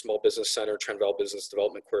the Small Business Center, Trenville Business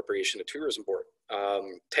Development Corporation, and Tourism Board.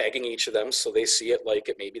 Tagging each of them so they see it, like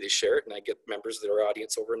it, maybe they share it, and I get members of their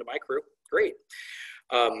audience over into my crew. Great.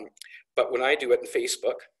 But when I do it in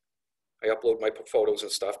Facebook, I upload my photos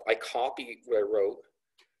and stuff. I copy what I wrote,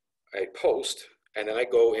 I post, and then I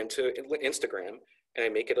go into Instagram and I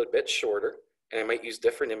make it a bit shorter. And I might use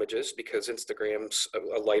different images because Instagram's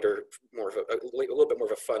a lighter, a little bit more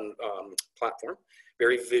of a fun platform,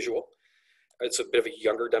 very visual. It's a bit of a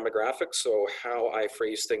younger demographic, so how I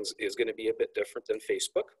phrase things is going to be a bit different than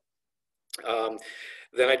Facebook.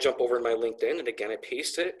 Then I jump over to my LinkedIn, and again, I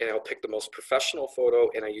paste it, and I'll pick the most professional photo,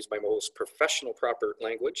 and I use my most professional proper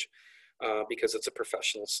language because it's a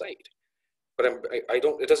professional site. But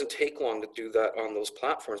it doesn't take long to do that on those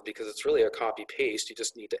platforms because it's really a copy paste. You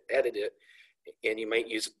just need to edit it, and you might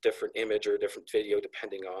use a different image or a different video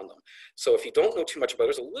depending on them. So if you don't know too much about it,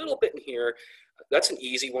 there's a little bit in here. That's an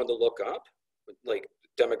easy one to look up, like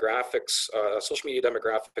demographics, social media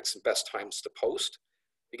demographics and best times to post.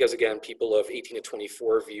 Because again, people of 18 to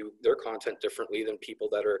 24 view their content differently than people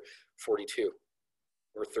that are 42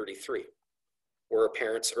 or 33 or are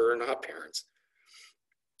parents or are not parents.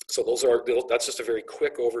 So that's just a very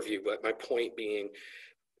quick overview, but my point being,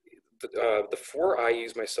 the four I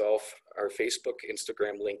use myself are Facebook,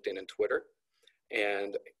 Instagram, LinkedIn, and Twitter.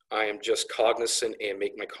 And I am just cognizant and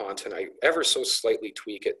make my content, I ever so slightly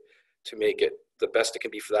tweak it to make it the best it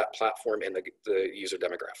can be for that platform and the user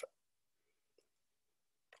demographic.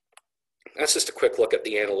 That's just a quick look at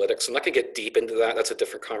the analytics. I'm not gonna get deep into that, that's a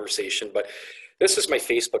different conversation, but this is my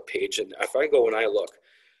Facebook page, and if I go and I look,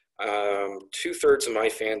 2/3 of my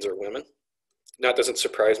fans are women. That doesn't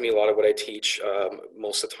surprise me. A lot of what I teach,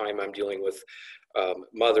 most of the time I'm dealing with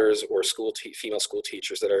mothers or female school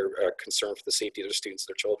teachers that are concerned for the safety of their students,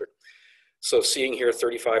 their children. So seeing here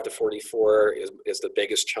 35 to 44 is the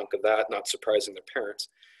biggest chunk of that, not surprising their parents.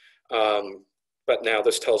 But now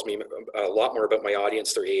this tells me a lot more about my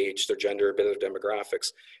audience, their age, their gender, a bit of their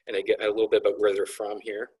demographics, and I get a little bit about where they're from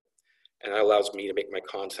here. And that allows me to make my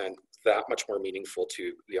content that much more meaningful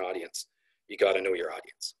to the audience. You got to know your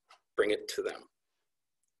audience, bring it to them.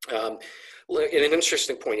 And an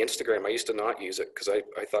interesting point, Instagram, I used to not use it because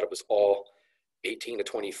I thought it was all 18 to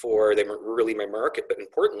 24. They weren't really my market, but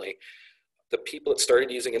importantly, the people that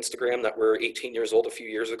started using Instagram that were 18 years old a few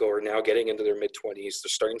years ago are now getting into their mid-20s. They're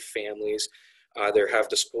starting families. They have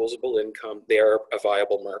disposable income. They are a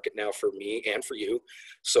viable market now for me and for you.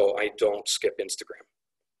 So I don't skip Instagram.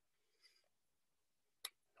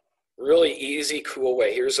 Really easy, cool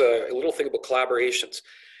way. Here's a little thing about collaborations.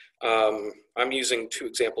 I'm using two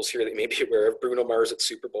examples here that you may be aware of. Bruno Mars at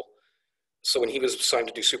Super Bowl. So when he was signed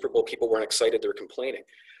to do Super Bowl, people weren't excited, they were complaining.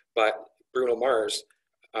 But Bruno Mars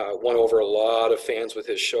won over a lot of fans with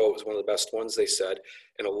his show. It was one of the best ones, they said.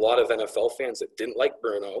 And a lot of NFL fans that didn't like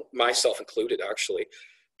Bruno, myself included actually,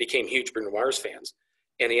 became huge Bruno Mars fans.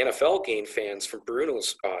 And the NFL gained fans from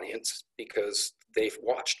Bruno's audience because they've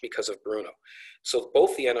watched because of Bruno. So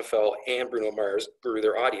both the NFL and Bruno Mars grew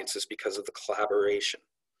their audiences because of the collaboration.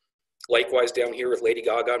 Likewise down here with Lady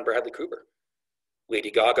Gaga and Bradley Cooper. Lady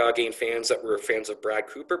Gaga gained fans that were fans of Brad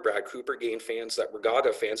Cooper. Brad Cooper gained fans that were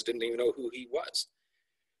Gaga fans, didn't even know who he was.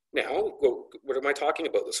 Now, what am I talking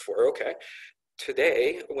about this for? Okay,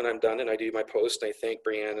 today when I'm done and I do my post, and I thank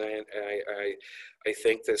Brianna and I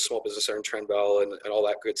thank the small business owner in Trendbell and all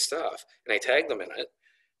that good stuff, and I tag them in it.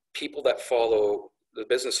 People that follow the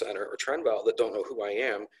business center or Trendbell that don't know who I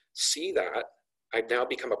am see that. I've now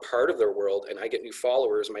become a part of their world and I get new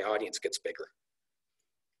followers, my audience gets bigger.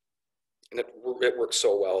 And it works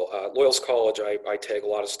so well. Loyals College, I tag a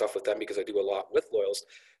lot of stuff with them because I do a lot with Loyals.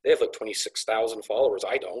 They have like 26,000 followers,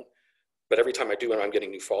 I don't. But every time I do it, I'm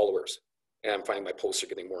getting new followers. And I'm finding my posts are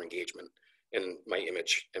getting more engagement. And my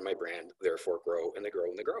image and my brand therefore grow and they grow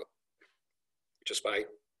and they grow. Just by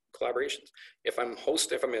collaborations. If I'm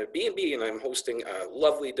in a B&B and I'm hosting a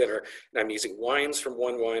lovely dinner and I'm using wines from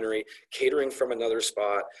one winery, catering from another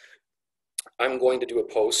spot, I'm going to do a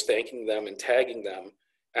post thanking them and tagging them,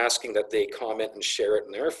 asking that they comment and share it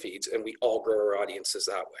in their feeds, and we all grow our audiences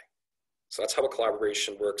that way. So that's how a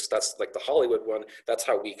collaboration works. That's like the Hollywood one. That's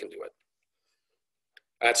how we can do it.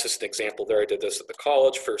 That's just an example there. I did this at the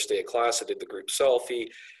college, first day of class. I did the group selfie.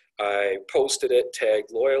 I posted it,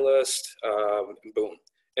 tagged Loyalist, and boom.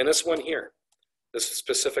 And this one here, this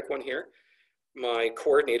specific one here, my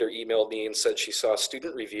coordinator emailed me and said she saw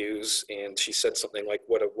student reviews and she said something like,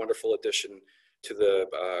 what a wonderful addition to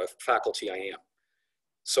the faculty I am.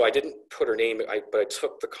 So I didn't put her name, but I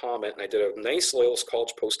took the comment and I did a nice Loyalist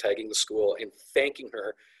College post tagging the school and thanking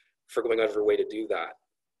her for going out of her way to do that.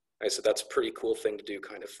 I said, that's a pretty cool thing to do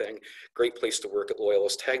kind of thing. Great place to work at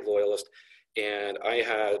Loyalist, tag Loyalist. And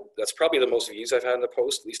that's probably the most views I've had in the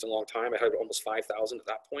post, at least in a long time. I had almost 5,000 at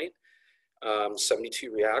that point,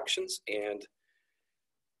 72 reactions. And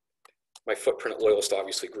my footprint at Loyalist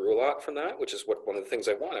obviously grew a lot from that, which is one of the things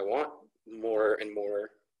I want. I want more and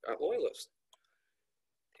more at Loyalist.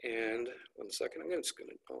 And 1 second, I'm just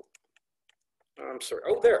gonna, I'm sorry,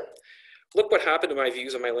 oh, there. Look what happened to my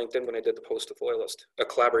views on my LinkedIn when I did the post with Loyalist, a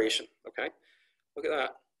collaboration, okay? Look at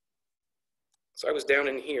that. So I was down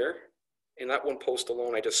in here, and that one post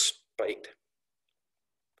alone, I just spiked.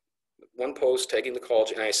 One post tagging the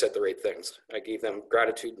college, and I said the right things. I gave them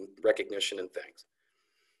gratitude and recognition and thanks.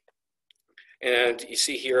 And you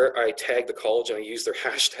see here, I tagged the college and I used their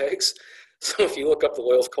hashtags. So if you look up the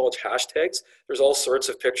Loyalist College hashtags, there's all sorts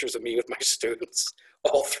of pictures of me with my students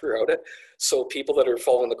all throughout it. So people that are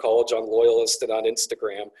following the college on Loyalist and on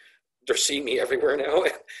Instagram, they're seeing me everywhere now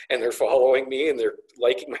and they're following me and they're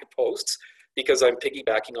liking my posts because I'm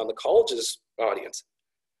piggybacking on the college's audience.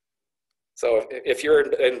 So if you're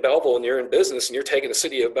in Belleville and you're in business and you're tagging the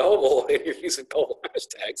city of Belleville and you're using Belleville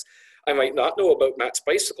hashtags, I might not know about Matt's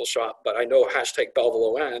Bicycle Shop, but I know hashtag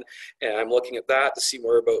Belleville ON, and I'm looking at that to see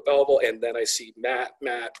more about Belleville, and then I see Matt.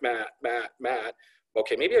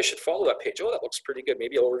 Okay, maybe I should follow that page. Oh, that looks pretty good.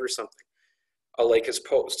 Maybe I'll order something. I'll like his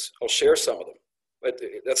posts. I'll share some of them. But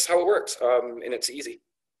that's how it works, and it's easy.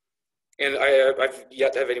 And I've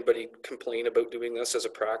yet to have anybody complain about doing this as a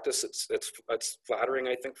practice. It's flattering,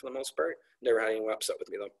 I think, for the most part. Never had anyone upset with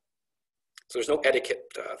me though. So there's no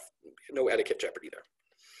etiquette jeopardy there.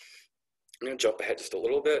 I'm going to jump ahead just a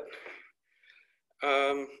little bit.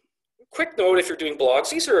 Quick note: if you're doing blogs,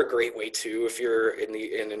 these are a great way too. If you're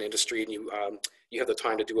in an industry and you have the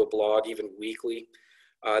time to do a blog, even weekly,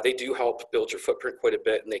 they do help build your footprint quite a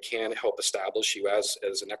bit, and they can help establish you as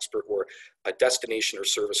an expert or a destination or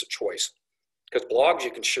service of choice. Because blogs, you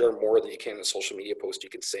can share more than you can in a social media post. You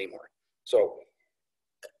can say more. So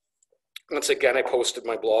once again, I posted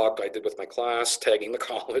my blog I did with my class, tagging the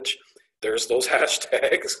college. There's those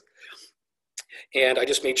hashtags. And I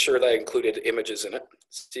just made sure that I included images in it.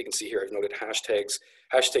 So you can see here, I've noted hashtags.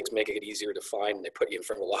 Hashtags make it easier to find, and they put you in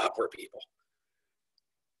front of a lot more people.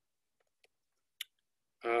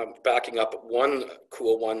 Backing up, one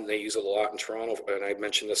cool one they use a lot in Toronto, and I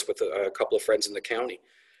mentioned this with a couple of friends in the county,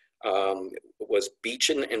 was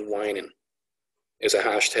beachin' and whinin' is a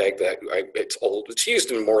hashtag that it's old. It's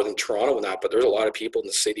used in more than Toronto and that, but there's a lot of people in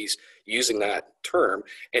the cities using that term,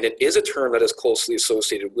 and it is a term that is closely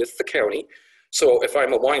associated with the county. So if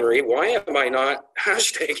I'm a winery, why am I not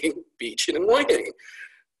hashtagging beachin' and whining?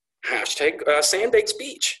 Hashtag Sandbanks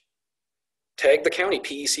Beach. Tag the county,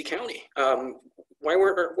 PEC County. Why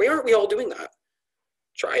aren't we all doing that?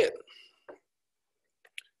 Try it.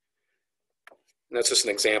 And that's just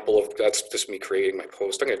an example of, that's just me creating my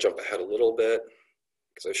post. I'm going to jump ahead a little bit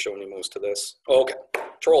because I've shown you most of this. Oh, okay,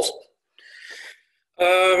 trolls.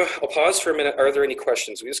 I'll pause for a minute. Are there any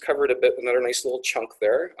questions? We just covered a bit, another nice little chunk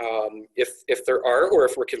there. If there are, or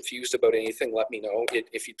if we're confused about anything, let me know.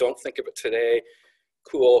 If you don't think of it today,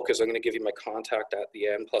 cool, because I'm going to give you my contact at the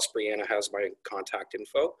end. Plus, Brianna has my contact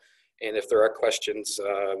info. And if there are questions,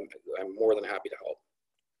 I'm more than happy to help.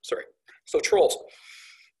 Sorry. So trolls.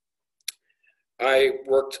 I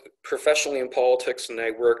worked professionally in politics, and I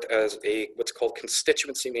worked as what's called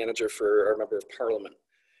constituency manager for our member of parliament.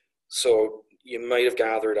 So you might have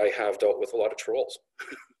gathered I have dealt with a lot of trolls.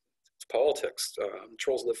 It's politics.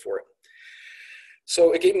 Trolls live for it.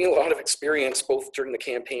 So it gave me a lot of experience both during the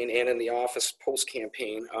campaign and in the office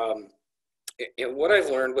post-campaign. And what I've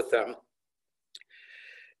learned with them,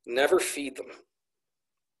 never feed them.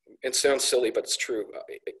 It sounds silly, but it's true.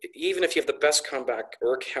 Even if you have the best comeback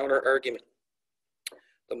or counter argument,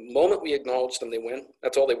 the moment we acknowledge them, they win.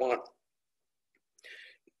 That's all they want.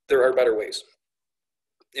 There are better ways.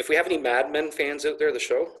 If we have any Mad Men fans out there, the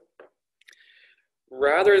show,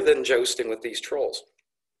 rather than jousting with these trolls,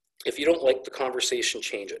 if you don't like the conversation,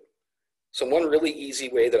 change it. So one really easy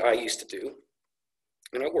way that I used to do,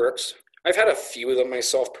 and it works, I've had a few of them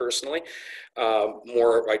myself personally.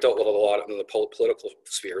 I dealt with a lot in the political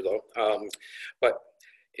sphere though. But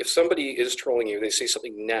if somebody is trolling you, they say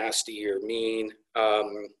something nasty or mean,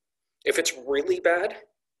 if it's really bad,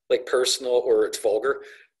 like personal or it's vulgar,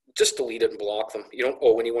 just delete it and block them. You don't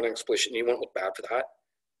owe anyone an explanation. You won't look bad for that.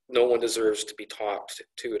 No one deserves to be talked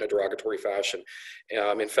to in a derogatory fashion.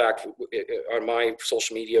 In fact, on my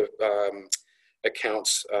social media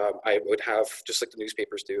accounts, I would have, just like the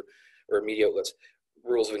newspapers do, or media outlets,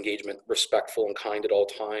 rules of engagement: respectful and kind at all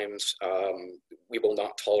times. We will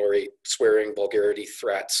not tolerate swearing, vulgarity,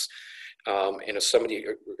 threats. And if somebody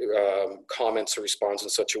comments or responds in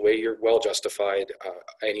such a way, you're well justified,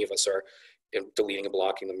 any of us are, in deleting and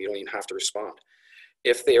blocking them. You don't even have to respond.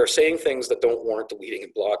 If they are saying things that don't warrant deleting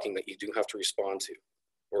and blocking, that you do have to respond to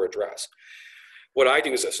or address. What I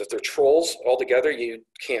do is this: if they're trolls altogether, you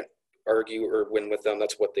can't argue or win with them.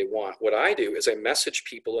 That's what they want. What I do is I message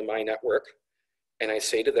people in my network and I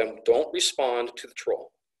say to them, don't respond to the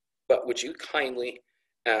troll, but would you kindly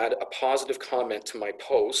add a positive comment to my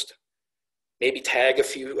post, maybe tag a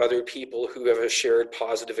few other people who have a shared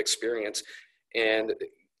positive experience, and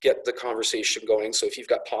get the conversation going. So if you've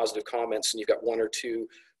got positive comments and you've got one or two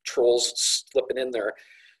trolls slipping in there,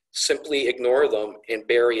 simply ignore them and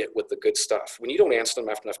bury it with the good stuff. When you don't answer them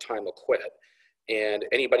after enough time, they'll quit. And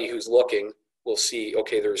anybody who's looking will see,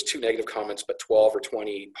 okay, there's 2 negative comments, but 12 or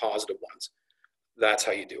 20 positive ones. That's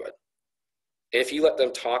how you do it. And if you let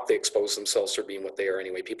them talk, they expose themselves for being what they are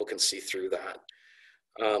anyway. People can see through that.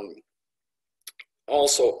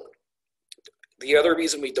 Also, the other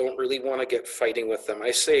reason we don't really want to get fighting with them,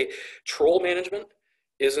 I say troll management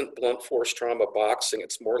isn't blunt force trauma boxing.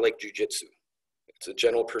 It's more like jujitsu. It's a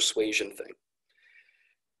general persuasion thing.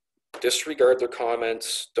 Disregard their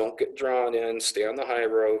comments. Don't get drawn in. Stay on the high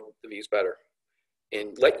road. The view's better.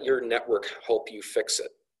 And let your network help you fix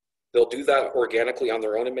it. They'll do that organically on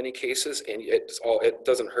their own in many cases, and it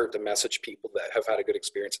doesn't hurt to message people that have had a good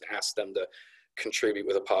experience and ask them to contribute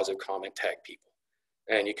with a positive comment, tag people.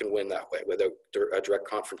 And you can win that way without a direct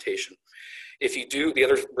confrontation. If you do, the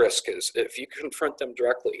other risk is if you confront them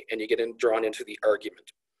directly and you get drawn into the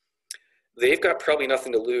argument, they've got probably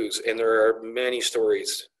nothing to lose. And there are many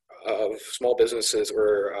stories of small businesses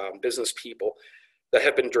or business people that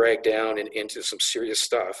have been dragged down and into some serious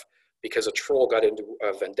stuff because a troll got into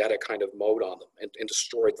a vendetta kind of mode on them and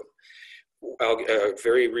destroyed them. A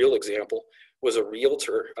very real example was a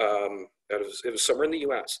realtor. It was somewhere in the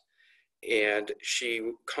US, and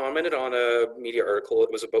she commented on a media article.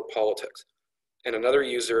 It was about politics. And another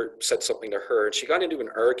user said something to her, and she got into an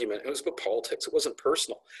argument. It was about politics. It wasn't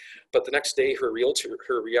personal. But the next day, her realty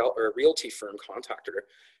firm contacted her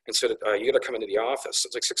and said, you got to come into the office.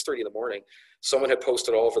 It's like 6:30 in the morning. Someone had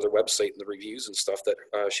posted all over their website and the reviews and stuff that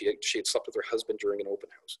she had slept with her husband during an open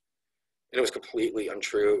house. And it was completely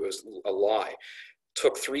untrue. It was a lie.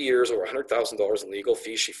 Took 3 years, over $100,000 in legal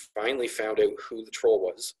fees. She finally found out who the troll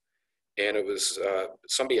was. And it was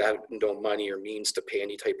somebody had no money or means to pay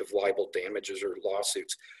any type of libel damages or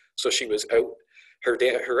lawsuits. So she was out.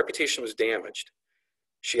 Her reputation was damaged.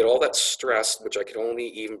 She had all that stress, which I could only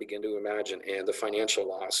even begin to imagine, and the financial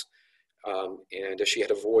loss. And if she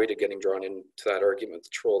had avoided getting drawn into that argument,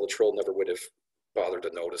 the troll never would have bothered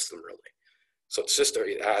to notice them, really. So it's just,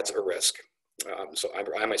 it adds a risk. So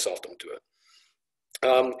I myself don't do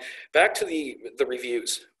it. Back to the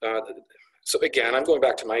reviews. So again, I'm going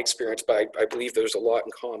back to my experience, but I believe there's a lot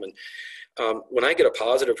in common. When I get a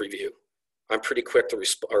positive review, I'm pretty quick to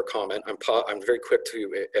comment. I'm very quick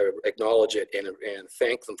to acknowledge it and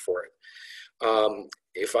thank them for it.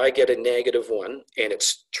 If I get a negative one and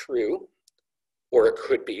it's true, or it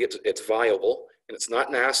could be, it's viable, and it's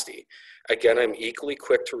not nasty, again, I'm equally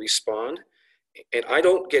quick to respond. And I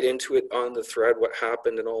don't get into it on the thread, what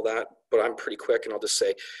happened and all that, but I'm pretty quick, and I'll just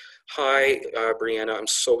say, hi, Brianna, I'm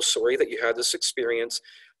so sorry that you had this experience.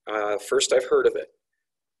 First, I've heard of it.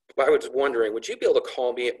 But I was wondering, would you be able to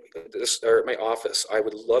call me at my office? I'd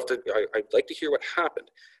like to hear what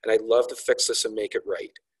happened, and I'd love to fix this and make it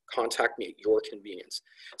right. Contact me at your convenience.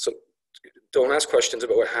 So don't ask questions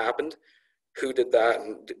about what happened, who did that,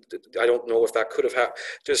 and I don't know if that could have happened.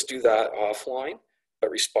 Just do that offline, but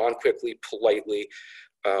respond quickly, politely.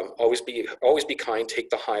 Always be kind, take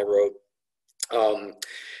the high road.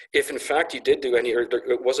 If in fact you did do or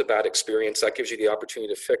it was a bad experience, that gives you the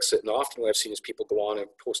opportunity to fix it. And often what I've seen is people go on and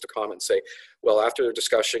post a comment and say, well, after a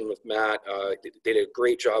discussion with Matt, they did a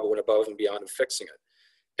great job, went above and beyond in fixing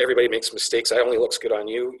it. Everybody makes mistakes. That only looks good on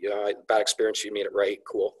you. Bad experience, you made it right,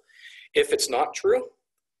 cool. If it's not true,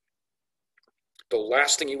 the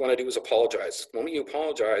last thing you want to do is apologize. The moment you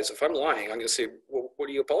apologize, if I'm lying, I'm going to say, well, what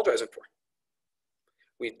are you apologizing for?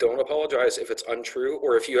 We don't apologize if it's untrue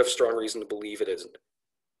or if you have strong reason to believe it isn't.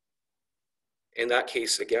 In that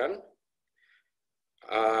case, again,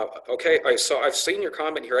 okay, I've seen your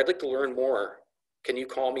comment here. I'd like to learn more. Can you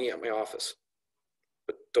call me at my office?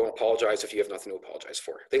 But don't apologize if you have nothing to apologize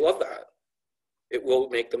for. They love that. It will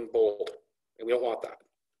make them bold, and we don't want that.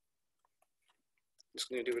 I'm just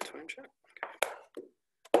going to do a time check.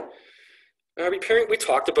 Okay. We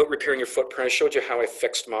talked about repairing your footprint. I showed you how I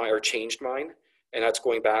fixed mine or changed mine, and that's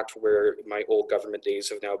going back to where my old government days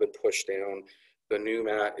have now been pushed down. The new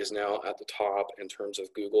Matt is now at the top in terms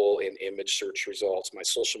of Google and image search results. My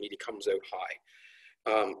social media comes out high.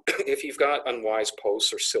 If you've got unwise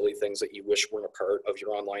posts or silly things that you wish weren't a part of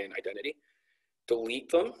your online identity, delete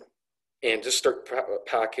them and just start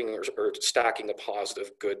packing or stacking the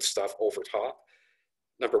positive good stuff over top.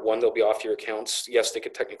 Number one, they'll be off your accounts. Yes, they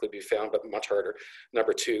could technically be found, but much harder.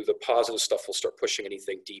 Number two, the positive stuff will start pushing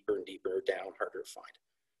anything deeper and deeper down, harder to find.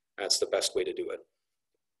 That's the best way to do it.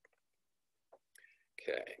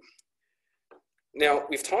 Okay. Now,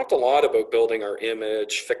 we've talked a lot about building our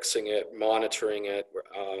image, fixing it, monitoring it.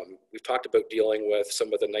 We've talked about dealing with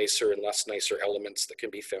some of the nicer and less nicer elements that can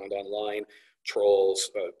be found online, trolls,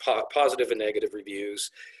 positive and negative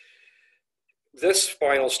reviews. This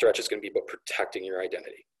final stretch is going to be about protecting your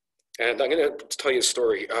identity. And I'm going to tell you a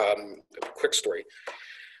story, a quick story.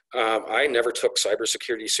 I never took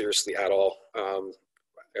cybersecurity seriously at all. I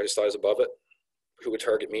just thought I was above it. Who would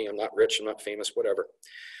target me? I'm not rich, I'm not famous, whatever.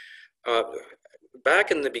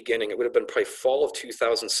 Back in the beginning, it would have been probably fall of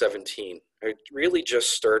 2017. I really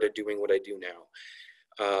just started doing what I do now.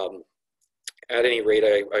 at any rate,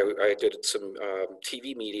 I did some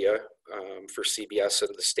TV media for CBS in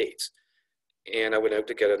the States. And I went out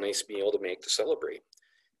to get a nice meal to make to celebrate.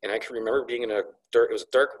 And I can remember being in it was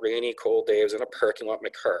a dark, rainy, cold day. I was in a parking lot in my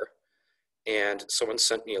car. And someone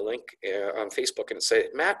sent me a link on Facebook and it said,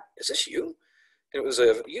 Matt, is this you? And it was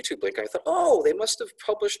a YouTube link. I thought, oh, they must have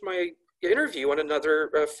published my interview on another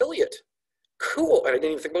affiliate. Cool. And I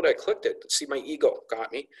didn't even think about it. I clicked it. See, my ego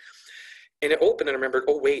got me. And it opened and I remembered,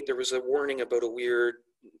 oh, wait, there was a warning about a weird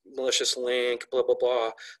malicious link, blah, blah,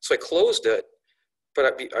 blah. So I closed it,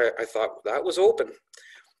 but I thought that was open.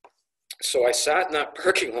 So I sat in that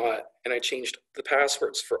parking lot and I changed the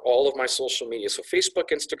passwords for all of my social media. So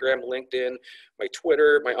Facebook, Instagram, LinkedIn, my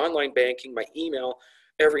Twitter, my online banking, my email,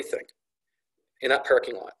 everything in that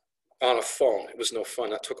parking lot on a phone. It was no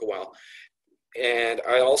fun. That took a while. And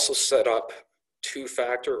I also set up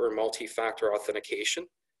two-factor or multi-factor authentication.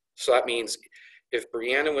 So that means if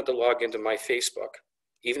Brianna went to log into my Facebook,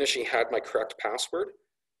 even if she had my correct password,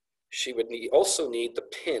 she would also need the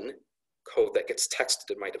PIN code that gets texted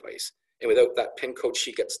to my device. And without that PIN code,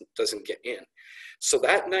 she doesn't get in. So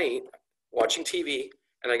that night, watching TV,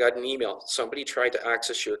 and I got an email. Somebody tried to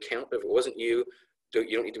access your account. If it wasn't you,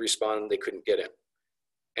 you don't need to respond. They couldn't get in.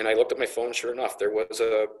 And I looked at my phone. Sure enough, there was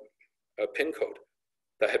a PIN code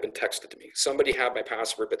that had been texted to me. Somebody had my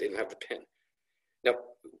password, but they didn't have the PIN. Now,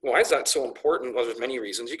 why is that so important? Well, there's many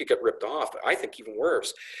reasons. You could get ripped off, but I think even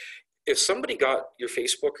worse. If somebody got your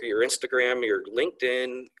Facebook or your Instagram, or your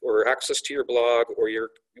LinkedIn, or access to your blog or your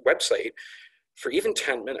website for even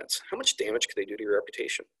 10 minutes, how much damage could they do to your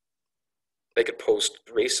reputation? They could post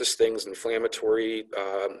racist things, inflammatory,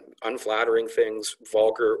 unflattering things,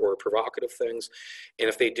 vulgar or provocative things. And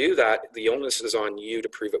if they do that, the onus is on you to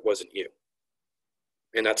prove it wasn't you.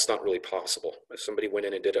 And that's not really possible. If somebody went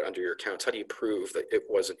in and did it under your accounts, how do you prove that it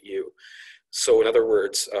wasn't you? So in other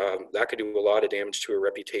words, that could do a lot of damage to a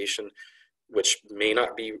reputation, which may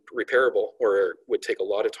not be repairable or would take a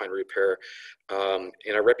lot of time to repair. And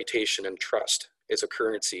our reputation and trust is a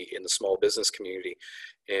currency in the small business community.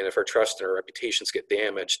 And if our trust and our reputations get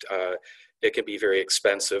damaged, it can be very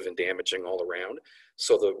expensive and damaging all around.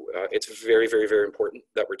 So it's very, very, very important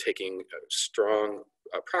that we're taking strong,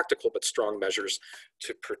 practical but strong measures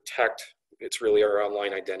to protect. It's really our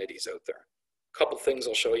online identities out there. A couple things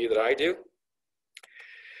I'll show you that I do.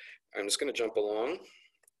 I'm just going to jump along.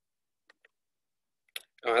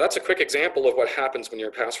 That's a quick example of what happens when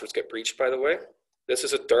your passwords get breached, by the way. This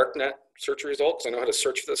is a darknet search result because I know how to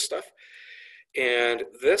search for this stuff. And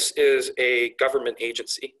this is a government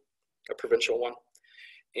agency, a provincial one.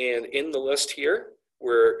 And in the list here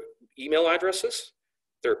were email addresses,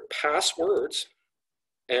 their passwords,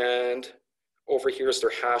 and over here is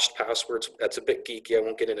their hashed passwords. That's a bit geeky. I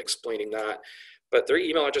won't get into explaining that. But their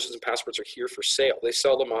email addresses and passwords are here for sale. They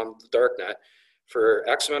sell them on the darknet for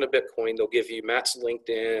X amount of Bitcoin. They'll give you Matt's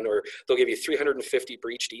LinkedIn, or they'll give you 350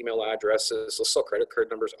 breached email addresses. They'll sell credit card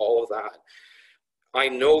numbers, all of that. I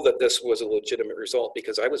know that this was a legitimate result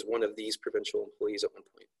because I was one of these provincial employees at one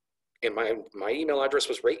point. And my email address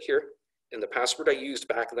was right here. And the password I used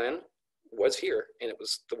back then was here. And it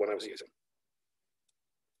was the one I was using.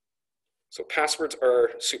 So passwords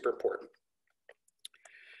are super important.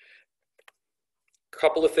 A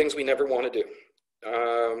couple of things we never want to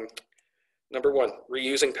do. Number one,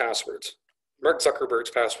 reusing passwords. Mark Zuckerberg's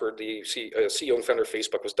password, the CEO and founder of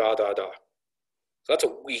Facebook, was da, da, da. So that's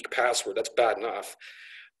a weak password. That's bad enough.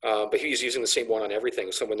 But he was using the same one on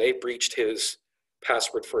everything. So when they breached his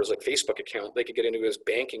password for his Facebook account, they could get into his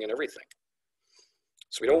banking and everything.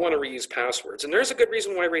 So we don't want to reuse passwords. And there's a good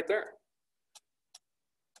reason why right there.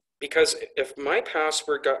 Because if my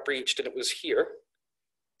password got breached and it was here,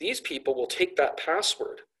 these people will take that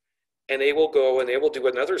password and they will go and they will do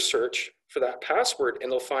another search for that password,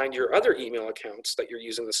 and they'll find your other email accounts that you're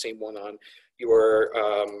using the same one on, your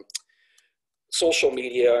social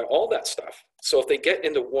media, all that stuff. So if they get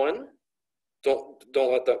into one, don't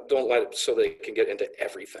let it so they can get into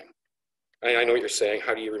everything. I know what you're saying.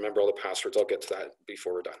 How do you remember all the passwords? I'll get to that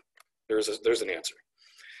before we're done. There's an answer.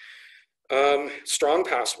 Strong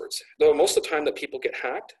passwords. Though most of the time that people get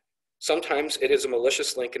hacked, sometimes it is a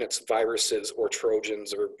malicious link and it's viruses or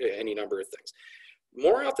Trojans or any number of things.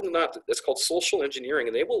 More often than not, it's called social engineering,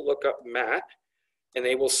 and they will look up Matt and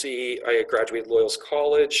they will see I graduated Loyal's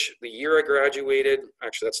College, the year I graduated.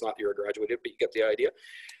 Actually, that's not the year I graduated, but you get the idea.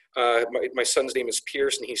 My son's name is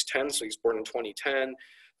Pierce and he's 10, so he's born in 2010.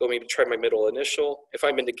 They'll maybe try my middle initial. If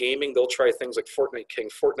I'm into gaming, they'll try things like Fortnite King,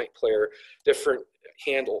 Fortnite Player, different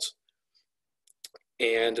handles.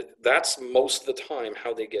 And that's most of the time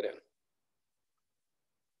how they get in.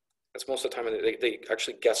 That's most of the time they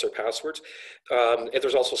actually guess their passwords. And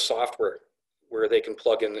there's also software where they can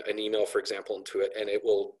plug in an email, for example, into it, and it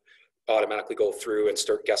will automatically go through and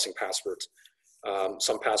start guessing passwords.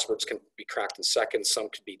 Some passwords can be cracked in seconds, some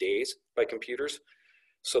could be days by computers.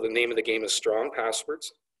 So the name of the game is strong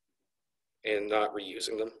passwords and not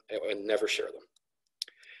reusing them, and never share them.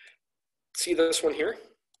 See this one here,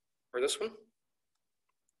 or this one?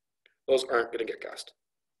 Those aren't going to get guessed.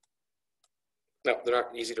 No, they're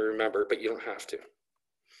not easy to remember, but you don't have to.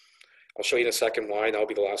 I'll show you in a second why, and that'll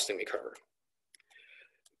be the last thing we cover.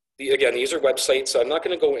 Again, these are websites. I'm not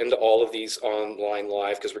going to go into all of these online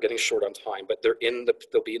live because we're getting short on time, but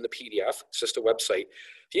they'll be in the PDF. It's just a website.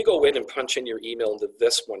 If you go in and punch in your email into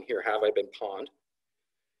this one here, have I been pawned?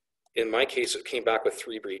 In my case, it came back with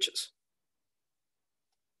 3 breaches.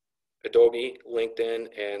 Adobe, LinkedIn,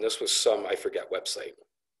 and this was some, I forget, website.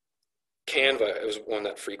 Canva is one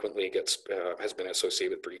that frequently gets, has been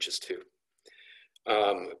associated with breaches too.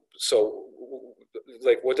 So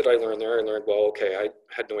like, what did I learn there? I learned, well, okay, I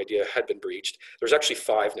had no idea it had been breached. There's actually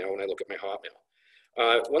 5 now when I look at my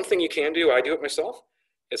Hotmail. One thing you can do, I do it myself,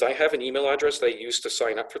 is I have an email address that I use to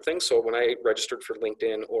sign up for things. So when I registered for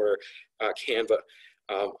LinkedIn or Canva,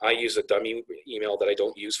 I use a dummy email that I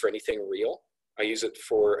don't use for anything real. I use it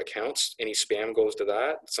for accounts. Any spam goes to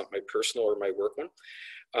that. It's not my personal or my work one.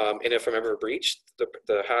 And if I'm ever breached,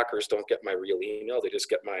 the hackers don't get my real email. They just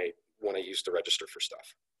get my one I use to register for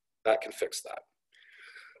stuff. That can fix that.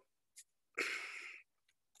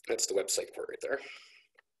 That's the website for it right there.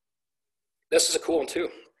 This is a cool one too.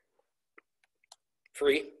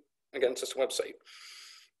 Free. Again, it's just a website.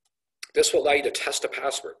 This will allow you to test a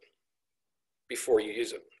password before you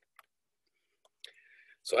use it.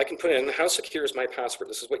 So I can put in, how secure is my password?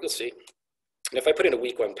 This is what you'll see. And if I put in a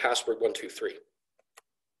weak one, password 123,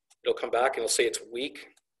 it'll come back and it'll say it's weak.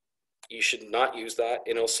 You should not use that.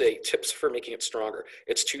 And it'll say tips for making it stronger.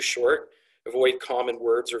 It's too short. Avoid common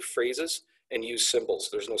words or phrases and use symbols.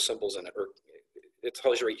 There's no symbols in it. Or it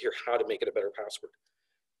tells you right here how to make it a better password.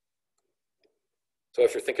 So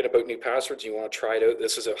if you're thinking about new passwords, you want to try it out.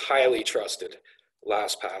 This is a highly trusted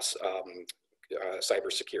LastPass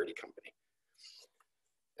cybersecurity company.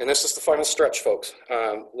 And this is the final stretch, folks.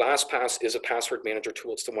 LastPass is a password manager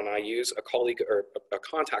tool. It's the one I use. A colleague or a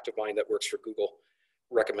contact of mine that works for Google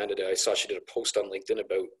recommended it. I saw she did a post on LinkedIn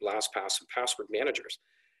about LastPass and password managers.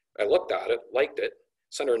 I looked at it, liked it,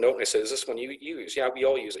 sent her a note, and I said, is this one you use? Yeah, we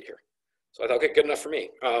all use it here. So I thought, okay, good enough for me.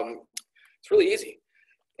 It's really easy.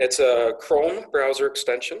 It's a Chrome browser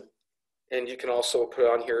extension, and you can also put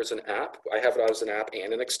it on here as an app. I have it as an app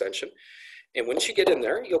and an extension. And once you get in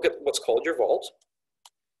there, you'll get what's called your vault.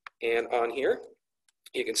 And on here,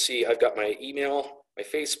 you can see I've got my email, my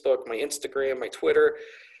Facebook, my Instagram, my Twitter,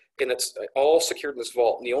 and it's all secured in this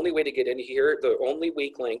vault. And the only way to get in here, the only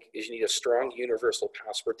weak link is you need a strong universal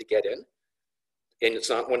password to get in. And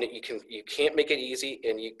it's not one that you can't make it easy,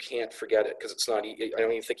 and you can't forget it because it's not, I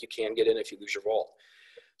don't even think you can get in if you lose your vault.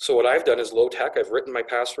 So what I've done is low tech. I've written my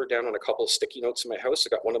password down on a couple of sticky notes in my house. I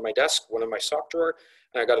got one on my desk, one in my sock drawer,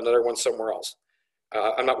 and I got another one somewhere else.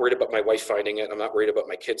 I'm not worried about my wife finding it. I'm not worried about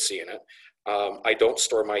my kids seeing it. I don't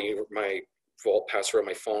store my vault password on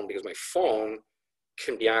my phone because my phone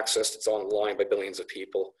can be accessed. It's online by billions of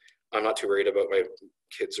people. I'm not too worried about my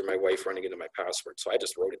kids or my wife running into my password. So I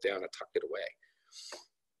just wrote it down and tucked it away.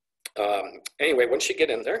 Anyway, once you get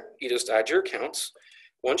in there, you just add your accounts.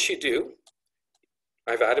 Once you do,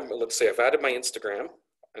 let's say I've added my Instagram,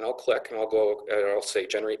 and I'll click and I'll go and I'll say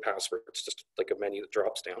generate password. It's just like a menu that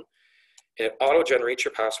drops down. And it auto-generates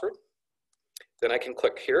your password. Then I can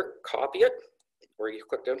click here, copy it, or you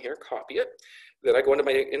click down here, copy it. Then I go into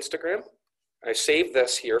my Instagram. I save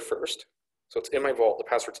this here first. So it's in my vault, the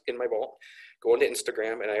password's in my vault. Go into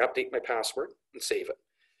Instagram and I update my password and save it.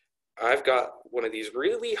 I've got one of these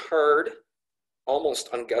really hard, almost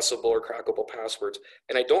unguessable or crackable passwords,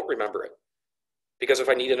 and I don't remember it. Because if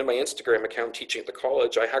I need it in my Instagram account teaching at the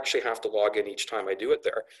college, I actually have to log in each time I do it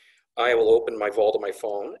there. I will open my vault on my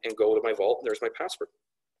phone and go to my vault, and there's my password.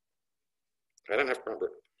 I don't have to remember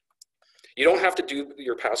it. You don't have to do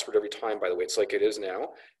your password every time, by the way. It's like it is now.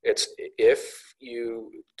 It's if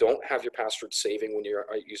you don't have your password saving when you're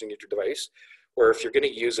using your device, or if you're going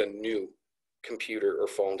to use a new computer or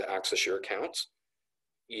phone to access your accounts,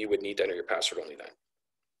 you would need to enter your password only then.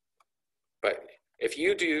 But if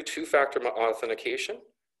you do two-factor authentication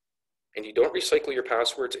and you don't recycle your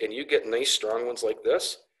passwords and you get nice strong ones like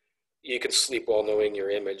this, you can sleep well knowing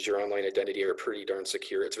your image, your online identity are pretty darn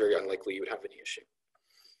secure. It's very unlikely you would have any issue.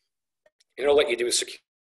 And it'll let you do a secure.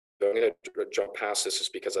 I'm going to jump past this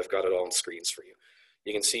just because I've got it all on screens for you.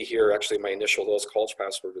 You can see here, actually, my initial Lowell's College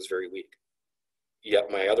password was very weak.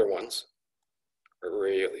 Yet my other ones are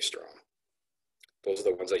really strong. those are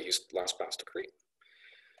the ones I used LastPass to create.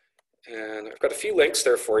 And I've got a few links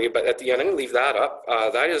there for you, but at the end, I'm going to leave that up.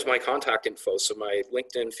 That is my contact info. So my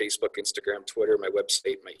LinkedIn, Facebook, Instagram, Twitter, my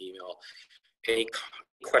website, my email. Any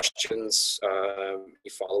questions,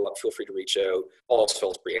 you follow up, feel free to reach out.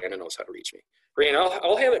 Also, Brianna knows how to reach me. Brianna,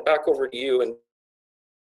 I'll hand it back over to you. And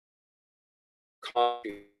are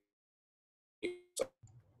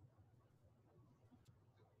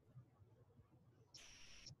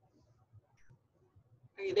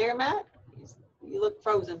you there, Matt? You look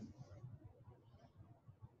frozen.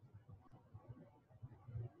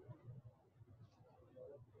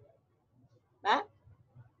 Matt?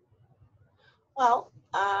 Well,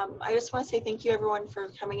 I just want to say thank you everyone for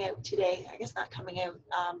coming out today. I guess not coming out,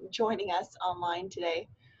 joining us online today.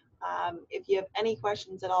 If you have any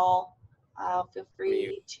questions at all, feel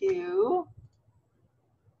free to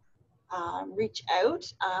reach out.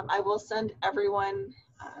 I will send everyone,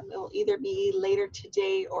 it will either be later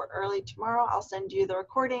today or early tomorrow. I'll send you the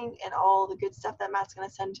recording and all the good stuff that Matt's going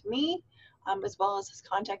to send to me, as well as his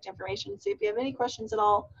contact information. So if you have any questions at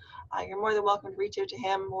all, you're more than welcome to reach out to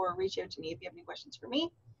him or reach out to me if you have any questions for me.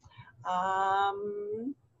 I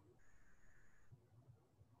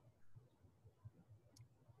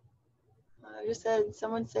just said,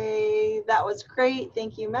 someone say, that was great.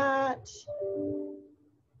 Thank you, Matt.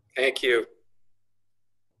 Thank you.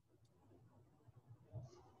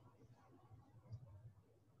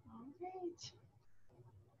 All right.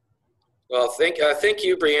 Well, thank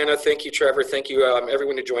you, Brianna. Thank you, Trevor. Thank you,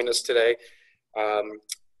 everyone who joined us today.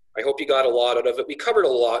 I hope you got a lot out of it. We covered a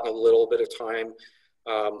lot in a little bit of time.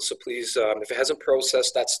 So please, if it hasn't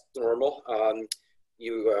processed, that's normal.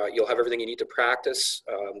 You'll have everything you need to practice.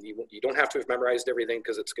 You don't have to have memorized everything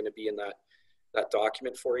because it's going to be in that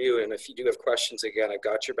document for you. And if you do have questions, again, I've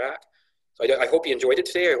got your back. So I hope you enjoyed it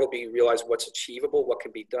today. I hope you realize what's achievable, what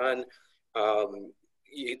can be done,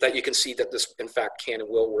 that you can see that this, in fact, can and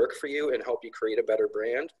will work for you and help you create a better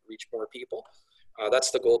brand, reach more people.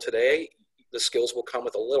 That's the goal today. The skills will come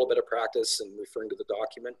with a little bit of practice and referring to the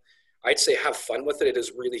document. I'd say have fun with it. It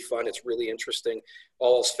is really fun. It's really interesting.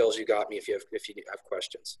 All else fails, you got me if you have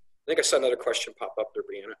questions. I think I saw another question pop up there,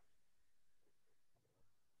 Brianna.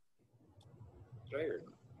 Did I hear?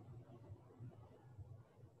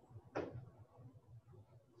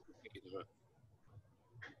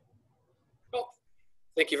 Well,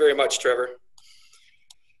 thank you very much, Trevor.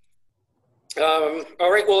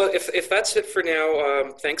 All right, well, if that's it for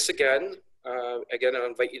now, thanks again. Again, I'll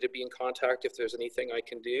invite you to be in contact if there's anything I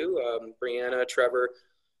can do. Brianna, Trevor,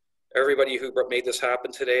 everybody who made this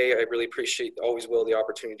happen today, I really appreciate, always will, the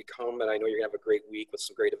opportunity to come, and I know you're gonna have a great week with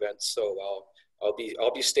some great events, so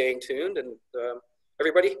I'll be staying tuned, and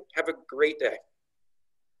everybody have a great day.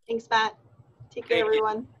 Thanks, Matt. Take care,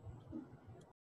 everyone.